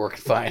 She'll be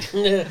working fine.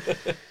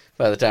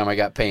 By the time I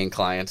got paying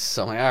clients.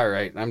 So I'm like, all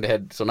right, I'm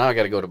ahead. So now I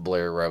got to go to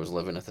Blair, where I was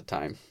living at the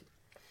time.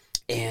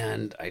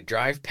 And I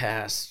drive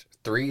past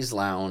Three's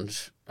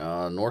Lounge,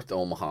 north of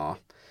Omaha.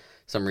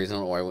 Some reason, I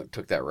don't know why I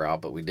took that route,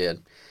 but we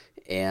did.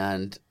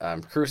 And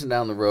I'm cruising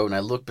down the road, and I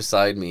look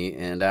beside me,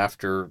 and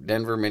after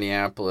Denver,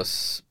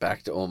 Minneapolis,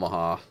 back to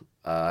Omaha,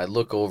 I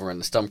look over, and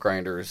the stump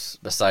grinder is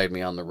beside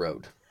me on the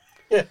road.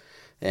 Yeah.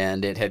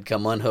 And it had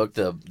come unhooked.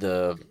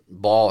 The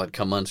ball had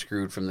come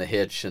unscrewed from the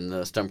hitch, and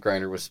the stump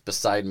grinder was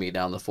beside me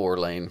down the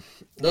 4-lane.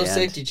 No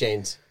safety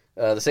chains.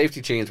 The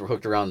safety chains were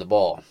hooked around the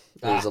ball.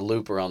 There was a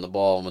loop around the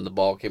ball, and when the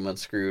ball came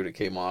unscrewed, it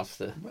came off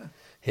the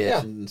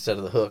hitch instead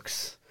of the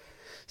hooks.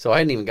 So I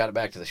hadn't even got it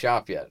back to the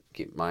shop yet,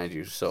 mind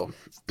you. So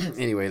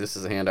anyway, this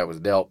is the hand I was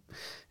dealt.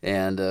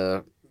 And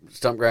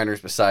stump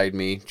grinder's beside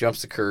me,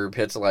 jumps the curb,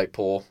 hits a light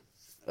pole,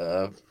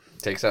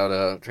 takes out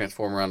a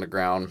transformer on the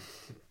ground,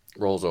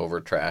 rolls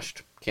over,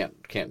 trashed.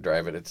 Can't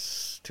drive it.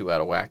 It's too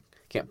out of whack.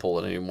 Can't pull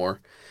it anymore.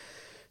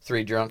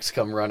 3 drunks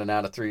come running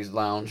out of Three's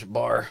Lounge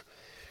bar,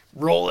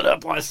 roll it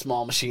up on a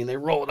small machine. They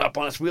roll it up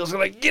on its wheels. They're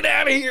like, "Get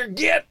out of here.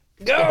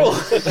 Go."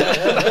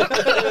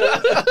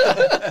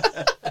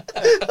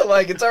 I'm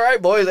like, "It's all right,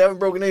 boys. I haven't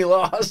broken any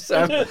laws.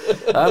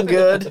 I'm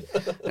good."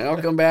 And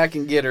I'll come back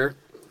and get her.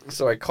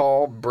 So I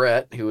call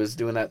Brett, who was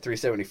doing that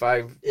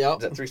 375. Yep.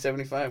 Is that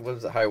 375? What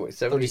was the highway?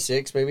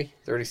 36, maybe?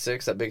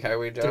 36, that big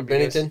highway job. Through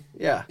Bennington?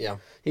 Yeah. Yeah.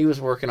 He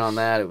was working on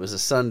that. It was a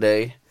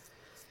Sunday.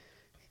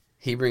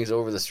 He brings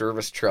over the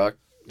service truck,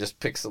 just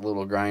picks the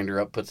little grinder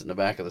up, puts it in the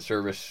back of the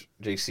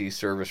JC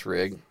service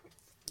rig,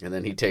 and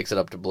then he takes it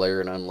up to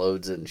Blair and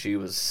unloads it, and she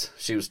was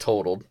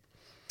totaled.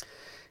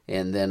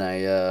 And then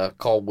I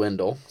called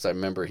Wendell, because I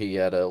remember he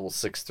had a little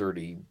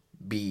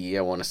 630B,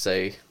 I want to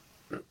say,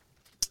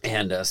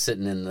 and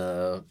sitting in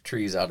the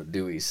trees out at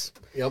Dewey's.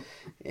 Yep.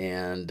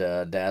 And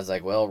Dad's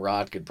like, "Well,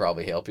 Rod could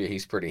probably help you.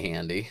 He's pretty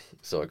handy."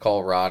 So I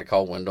call Rod, I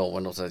call Wendell.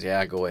 Wendell says,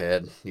 "Yeah, go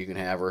ahead. You can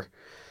have her."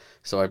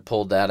 So I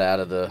pulled that out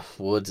of the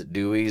woods at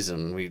Dewey's,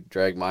 and we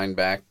dragged mine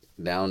back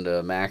down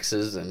to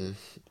Max's, and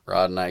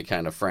Rod and I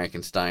kind of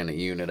Frankenstein a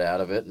unit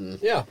out of it.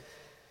 And Yeah.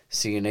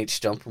 C&H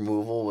stump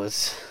removal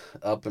was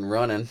up and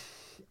running.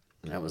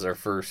 That was our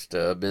first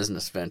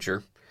business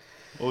venture.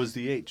 What was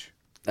the H?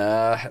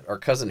 Our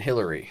cousin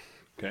Hillary.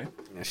 Okay.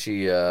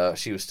 She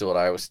was still at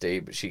Iowa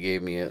State, but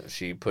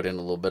she put in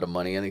a little bit of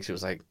money. I think she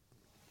was like,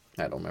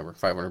 I don't remember,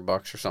 $500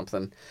 or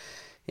something.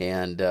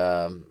 And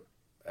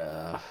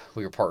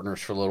we were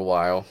partners for a little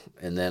while.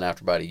 And then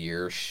after about a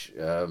year, she,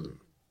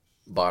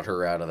 bought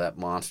her out of that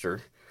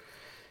monster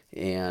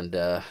and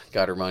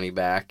got her money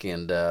back,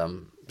 and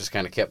just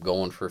kind of kept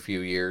going for a few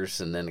years.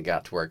 And then it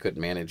got to where I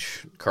couldn't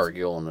manage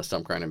Cargill and the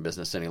stump grinding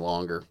business any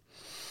longer.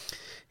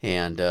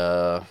 And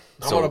I'm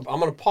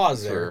gonna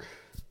pause there.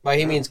 By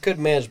he means could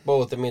manage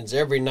both. It means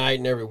every night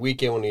and every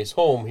weekend when he's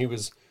home, he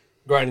was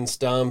grinding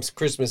stumps.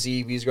 Christmas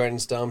Eve, he's grinding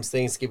stumps.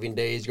 Thanksgiving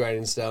Day, he's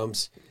grinding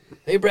stumps.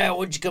 Hey, Brad,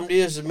 what'd you come do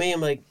this with me?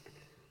 I'm like,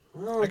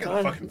 I got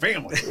a fucking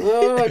family.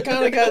 I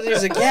kind of got.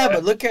 He's like, yeah,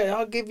 but look at,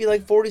 I'll give you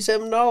like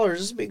 $47.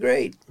 This would be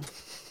great.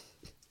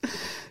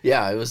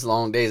 Yeah, it was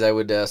long days. I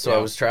would I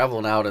was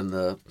traveling out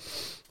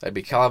I'd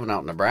be calving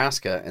out in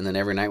Nebraska, and then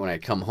every night when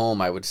I'd come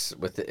home, I would,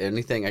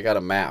 anything, I got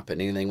a map,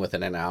 and anything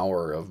within an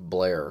hour of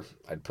Blair,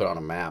 I'd put on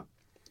a map,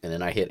 and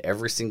then I hit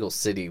every single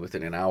city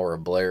within an hour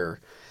of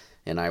Blair,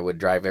 and I would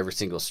drive every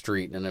single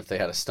street, and if they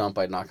had a stump,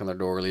 I'd knock on their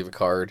door, leave a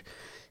card,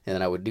 and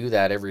then I would do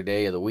that every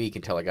day of the week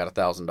until I got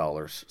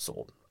 $1,000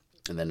 sold.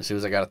 And then as soon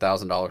as I got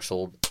 $1,000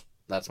 sold,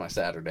 that's my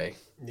Saturday.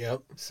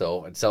 Yep.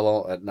 So I'd sell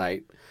all at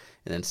night,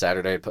 and then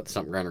Saturday I'd put the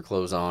stump grinder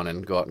clothes on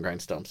and go out and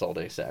grind stumps all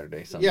day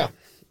Saturday, Sunday. Yeah.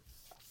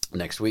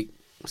 Next week,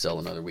 sell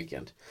another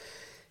weekend.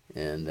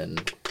 And then,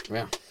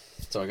 yeah,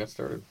 that's how I got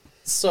started.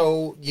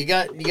 So you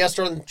got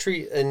started in the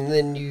tree, and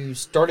then you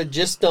started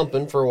just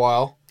stumping for a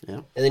while. Yeah.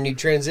 And then you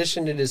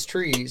transitioned into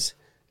trees.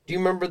 Do you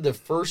remember the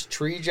first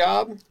tree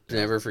job?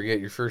 Never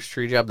forget your first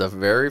tree job, the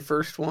very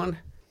first one.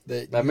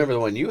 I remember the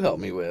one you helped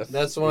me with.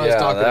 That's the one I was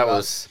talking about.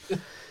 Was,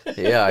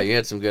 yeah, you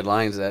had some good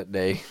lines that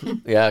day.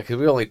 Yeah, because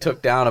we only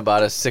took down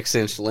about a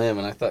 6-inch limb,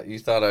 and you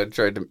thought I'd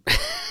tried to...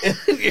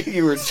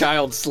 You were a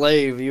child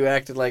slave. You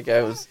acted like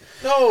I was...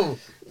 No,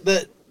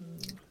 the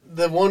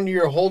one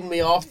you're holding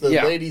me off the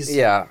ladies...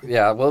 Yeah.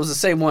 Well, it was the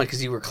same one,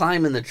 because you were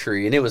climbing the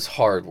tree, and it was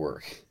hard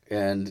work.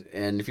 And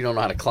if you don't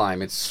know how to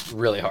climb, it's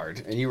really hard.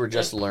 And you were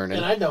just learning.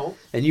 And I don't.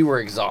 And you were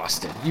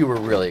exhausted. You were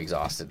really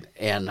exhausted.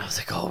 And I was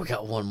like, oh, we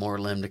got one more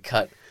limb to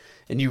cut.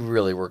 And you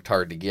really worked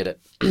hard to get it.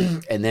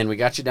 And then we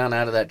got you down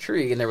out of that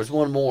tree, and there was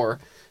one more.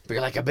 But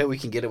you're like, I bet we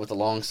can get it with a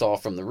long saw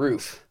from the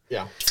roof.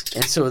 Yeah.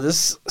 And so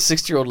this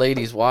 60-year-old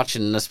lady's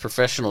watching this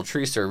professional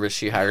tree service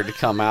she hired to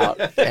come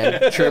out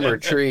and trim her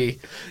tree.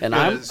 And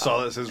I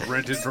saw that says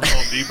rented from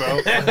Home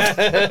Depot.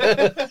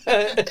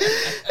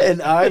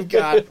 And I've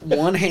got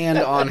one hand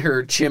on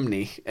her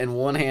chimney and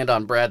one hand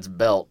on Brad's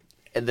belt.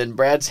 And then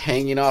Brad's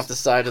hanging off the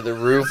side of the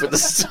roof with a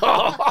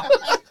saw.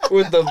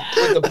 with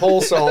the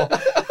pole saw.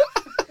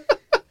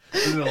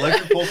 Is it an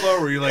electric pole saw,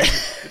 or were you like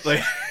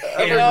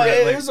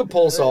it was a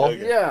pole saw.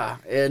 Okay. Yeah,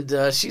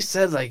 and she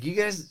said, like, you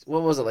guys,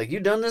 what was it, like,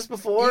 you done this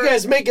before? You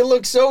guys make it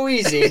look so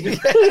easy.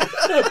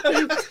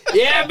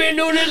 Yeah, I've been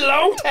doing it a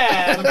long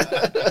time.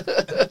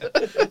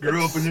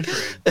 Grew up in the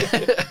trade.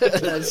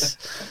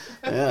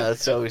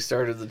 That's how we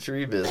started the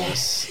tree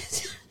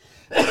business.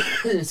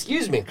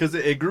 Excuse me. Because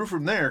it grew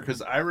from there,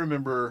 because I don't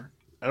remember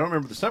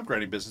the stump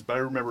grinding business, but I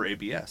remember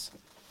ABS.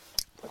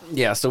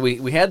 Yeah, so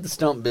we had the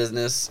stump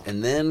business,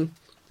 and then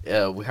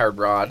we hired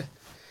Rod.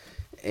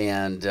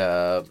 And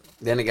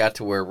then it got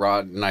to where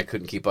Rod and I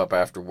couldn't keep up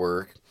after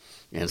work.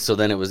 And so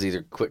then it was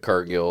either quit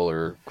Cargill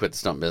or quit the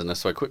stump business.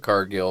 So I quit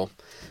Cargill.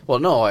 Well,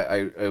 no,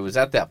 I was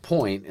at that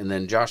point, and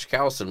then Josh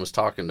Cowson was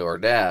talking to our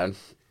dad.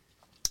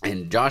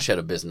 And Josh had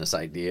a business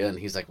idea, and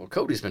he's like, well,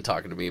 Cody's been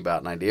talking to me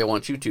about an idea. Why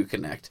don't you two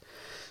connect?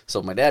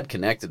 So my dad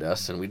connected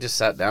us, and we just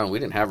sat down. We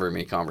didn't have very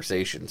many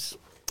conversations.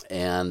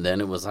 And then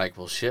it was like,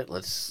 well, shit,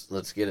 let's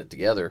get it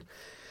together.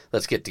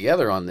 Let's get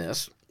together on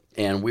this.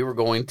 And we were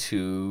going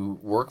to do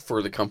work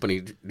for the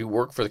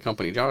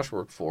company Josh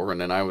worked for, and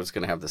then I was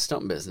going to have the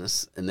stump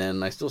business. And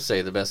then I still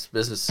say the best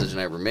business decision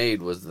I ever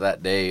made was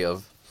that day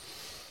of,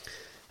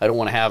 I don't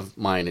want to have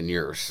mine and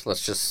yours.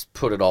 Let's just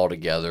put it all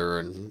together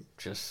and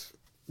just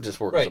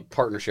work as a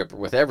partnership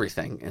with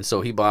everything. And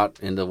so he bought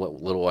into what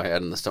little I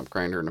had in the stump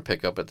grinder and a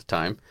pickup at the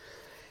time.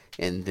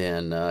 And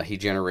then he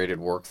generated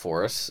work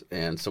for us.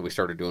 And so we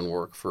started doing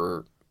work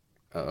for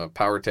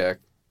PowerTech,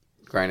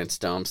 grinding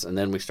stumps, and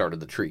then we started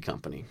the tree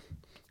company.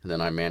 And then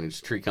I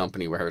managed the tree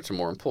company. We hired some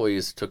more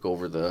employees, took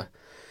over the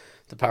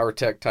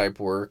PowerTech type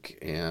work,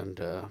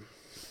 and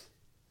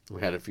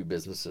we had a few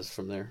businesses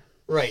from there.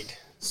 Right.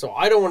 So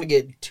I don't want to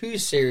get too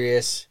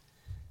serious,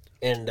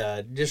 and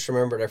just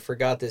remembered I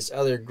forgot this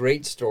other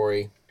great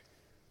story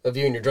of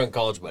you and your drunk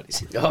college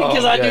buddies.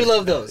 Because I do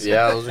love those.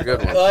 Yeah, those are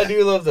good ones. I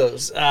do love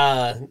those.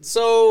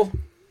 So,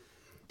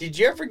 did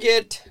you ever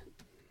get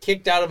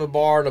kicked out of a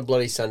bar on a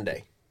Bloody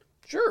Sunday?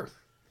 Sure.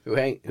 Who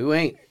ain't?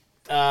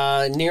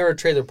 Near a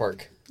trailer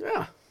park.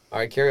 Yeah. All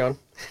right, carry on.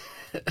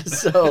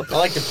 So I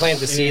like to plant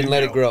the seed and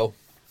let it grow.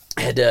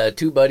 I had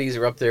two buddies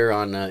who were up there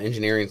on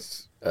engineering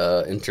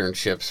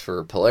internships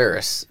for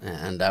Polaris,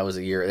 and that was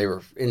a year. They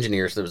were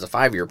engineers. There was a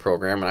 5-year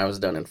program, and I was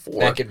done in 4.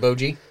 Back at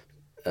Bogie?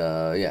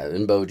 Yeah,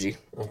 in Bogie.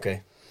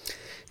 Okay.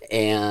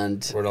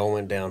 And Where it all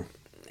went down.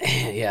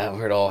 yeah,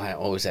 where it all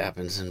always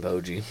happens in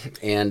Bogie.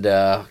 And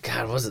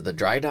God, was it the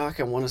dry dock?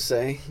 I want to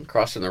say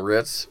across from the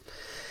Ritz.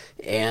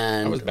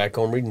 And I was back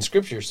home reading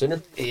scripture,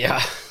 sinner.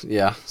 yeah.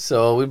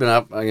 So we've been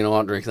up,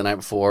 out drinking the night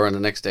before, and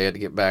the next day I had to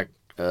get back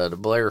to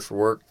Blair for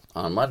work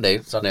on Monday.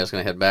 Sunday I was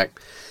going to head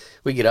back.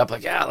 We get up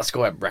like, let's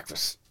go have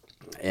breakfast.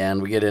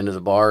 And we get into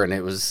the bar, and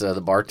it was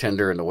the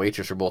bartender and the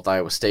waitress were both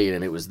Iowa State,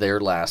 and it was their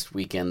last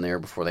weekend there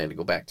before they had to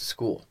go back to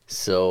school.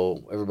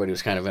 So everybody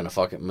was kind of in a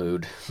fucking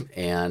mood,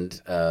 and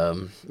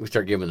we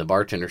started giving the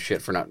bartender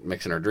shit for not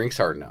mixing our drinks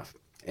hard enough.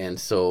 And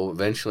so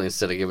eventually,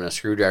 instead of giving us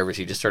screwdrivers,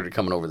 he just started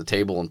coming over the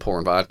table and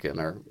pouring vodka in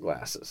our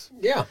glasses.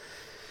 Yeah.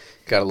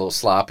 Got a little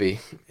sloppy,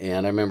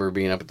 and I remember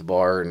being up at the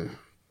bar, and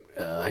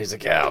he's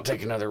like, I'll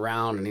take another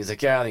round. And he's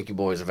like, I think you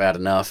boys have had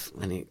enough.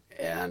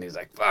 And he's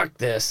like, fuck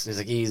this. He's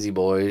like, easy,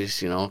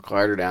 boys,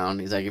 quiet her down.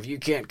 He's like, if you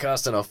can't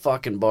cuss in a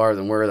fucking bar,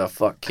 then where the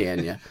fuck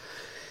can you?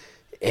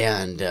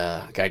 And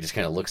guy just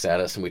kind of looks at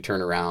us, and we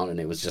turn around, and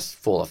it was just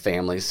full of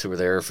families who were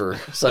there for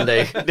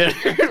Sunday dinner.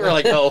 We're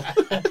like, oh,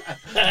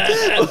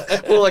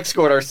 we'll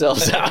escort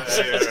ourselves out.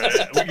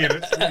 We get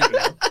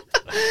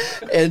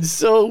it. And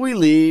so we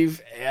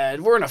leave,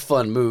 and we're in a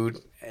fun mood.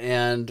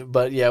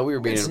 But yeah, we were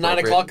being It's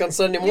inappropriate. 9 o'clock on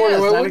Sunday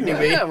morning. Why wouldn't you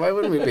be? Yeah, why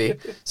wouldn't we be?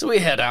 So we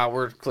head out.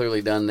 We're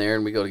clearly done there,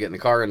 and we go to get in the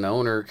car, and the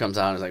owner comes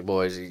out and is like,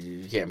 boys,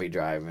 you can't be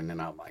driving.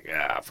 And I'm like,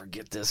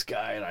 forget this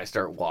guy. And I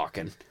start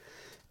walking.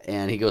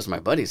 And he goes to my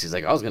buddies. He's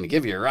like, I was going to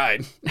give you a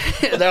ride.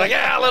 And they're like,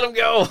 let him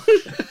go.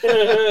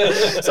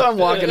 So I'm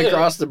walking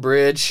across the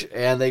bridge,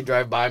 and they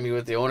drive by me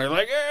with the owner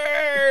like,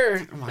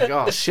 I'm like,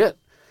 oh, shit.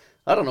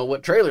 I don't know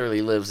what trailer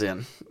he lives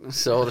in.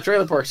 So the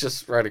trailer park's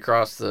just right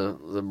across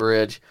the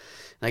bridge.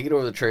 And I get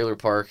over the trailer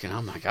park, and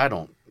I'm like,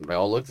 they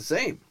all look the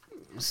same.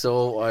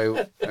 So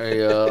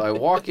I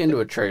walk into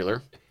the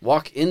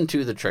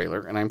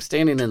trailer, and I'm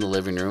standing in the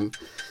living room,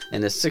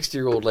 and this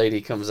 60-year-old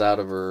lady comes out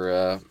of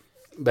her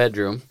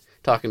bedroom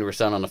talking to her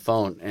son on the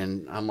phone,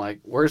 and I'm like,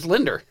 where's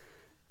Linder?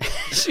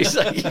 She's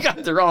like, you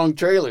got the wrong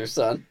trailer,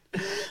 son.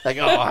 Like,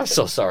 oh, I'm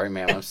so sorry,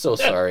 ma'am. I'm so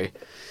sorry.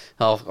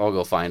 I'll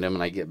go find him,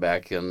 and I get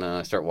back and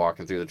I start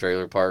walking through the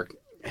trailer park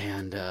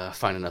and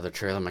find another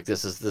trailer. I'm like,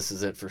 this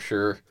is it for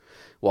sure.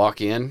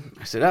 Walk in.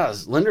 I said,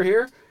 is Linder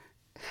here?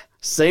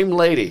 Same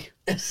lady,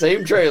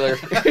 same trailer.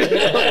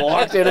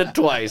 Walked in it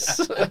twice.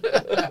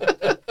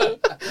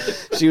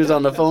 She was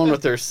on the phone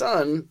with her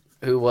son,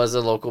 who was a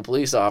local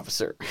police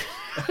officer.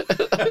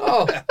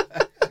 Oh.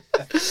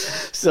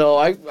 So,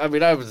 I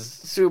was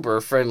super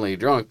friendly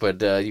drunk,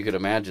 but you could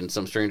imagine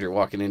some stranger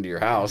walking into your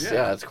house.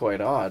 Yeah, it's quite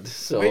odd.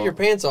 So Get your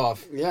pants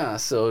off. Yeah,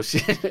 so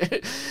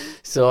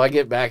so I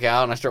get back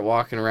out, and I start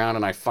walking around,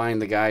 and I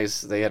find the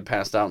guys, they had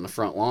passed out in the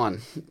front lawn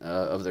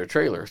of their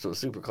trailer. So it was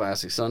super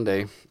classy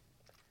Sunday.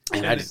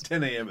 And It's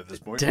 10 a.m. at this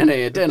point. 10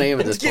 a.m.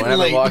 at this point. I've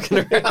been walking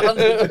around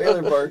the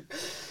trailer park.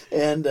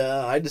 And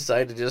I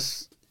decided to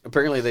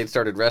apparently they'd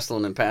started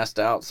wrestling and passed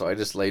out, so I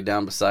just laid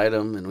down beside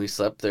them, and we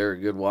slept there a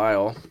good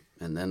while.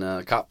 And then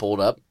a cop pulled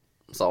up.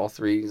 Saw all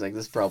 3. He's like,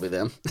 this is probably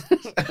them.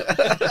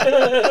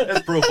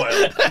 That's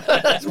profiling.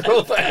 That's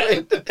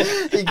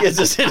profiling. He gets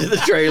us into the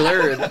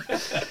trailer,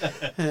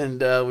 and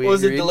we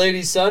Was agreed. it the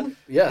lady's son?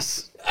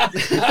 Yes.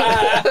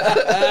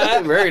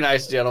 Very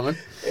nice gentleman.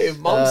 Hey,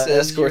 Mom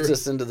says escorts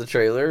us into the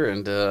trailer,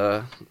 and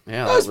that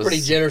was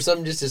pretty generous.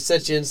 Something just to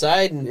set you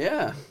inside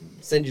and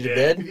send you to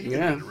bed. He could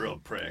have been a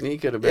real prick. He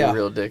could have been a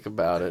real dick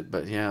about it,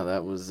 but yeah,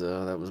 that was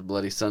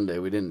Bloody Sunday.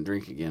 We didn't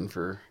drink again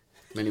for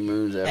many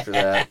moons after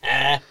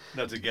that.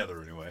 Not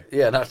together, anyway.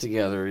 Yeah, not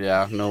together.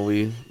 Yeah,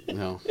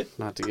 no,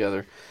 not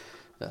together.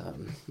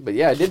 But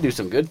yeah, I did do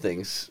some good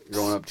things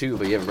growing up too,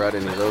 but you haven't brought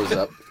any of those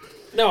up.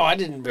 No, I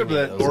didn't bring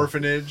Remember that those.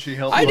 orphanage he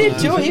helped? I did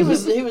run? too. He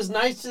was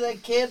nice to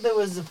that kid that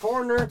was a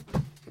foreigner.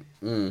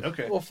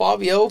 Okay. Well,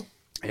 Fabio.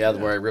 Yeah,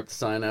 where I ripped the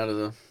sign out of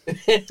the...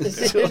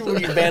 Where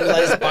you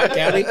vandalized Pot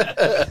County.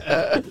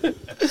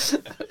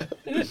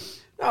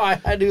 No,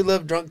 I do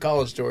love drunk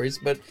college stories,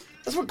 but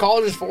that's what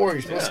college is for.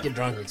 You're supposed to get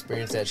drunk and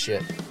experience that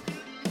shit.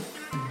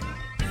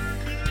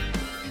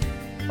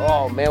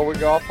 Oh, man,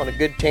 we're off on a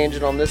good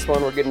tangent on this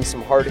one. We're getting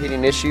some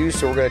hard-hitting issues,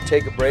 so we're going to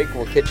take a break, and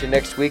we'll catch you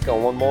next week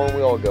on One More and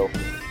We All Go.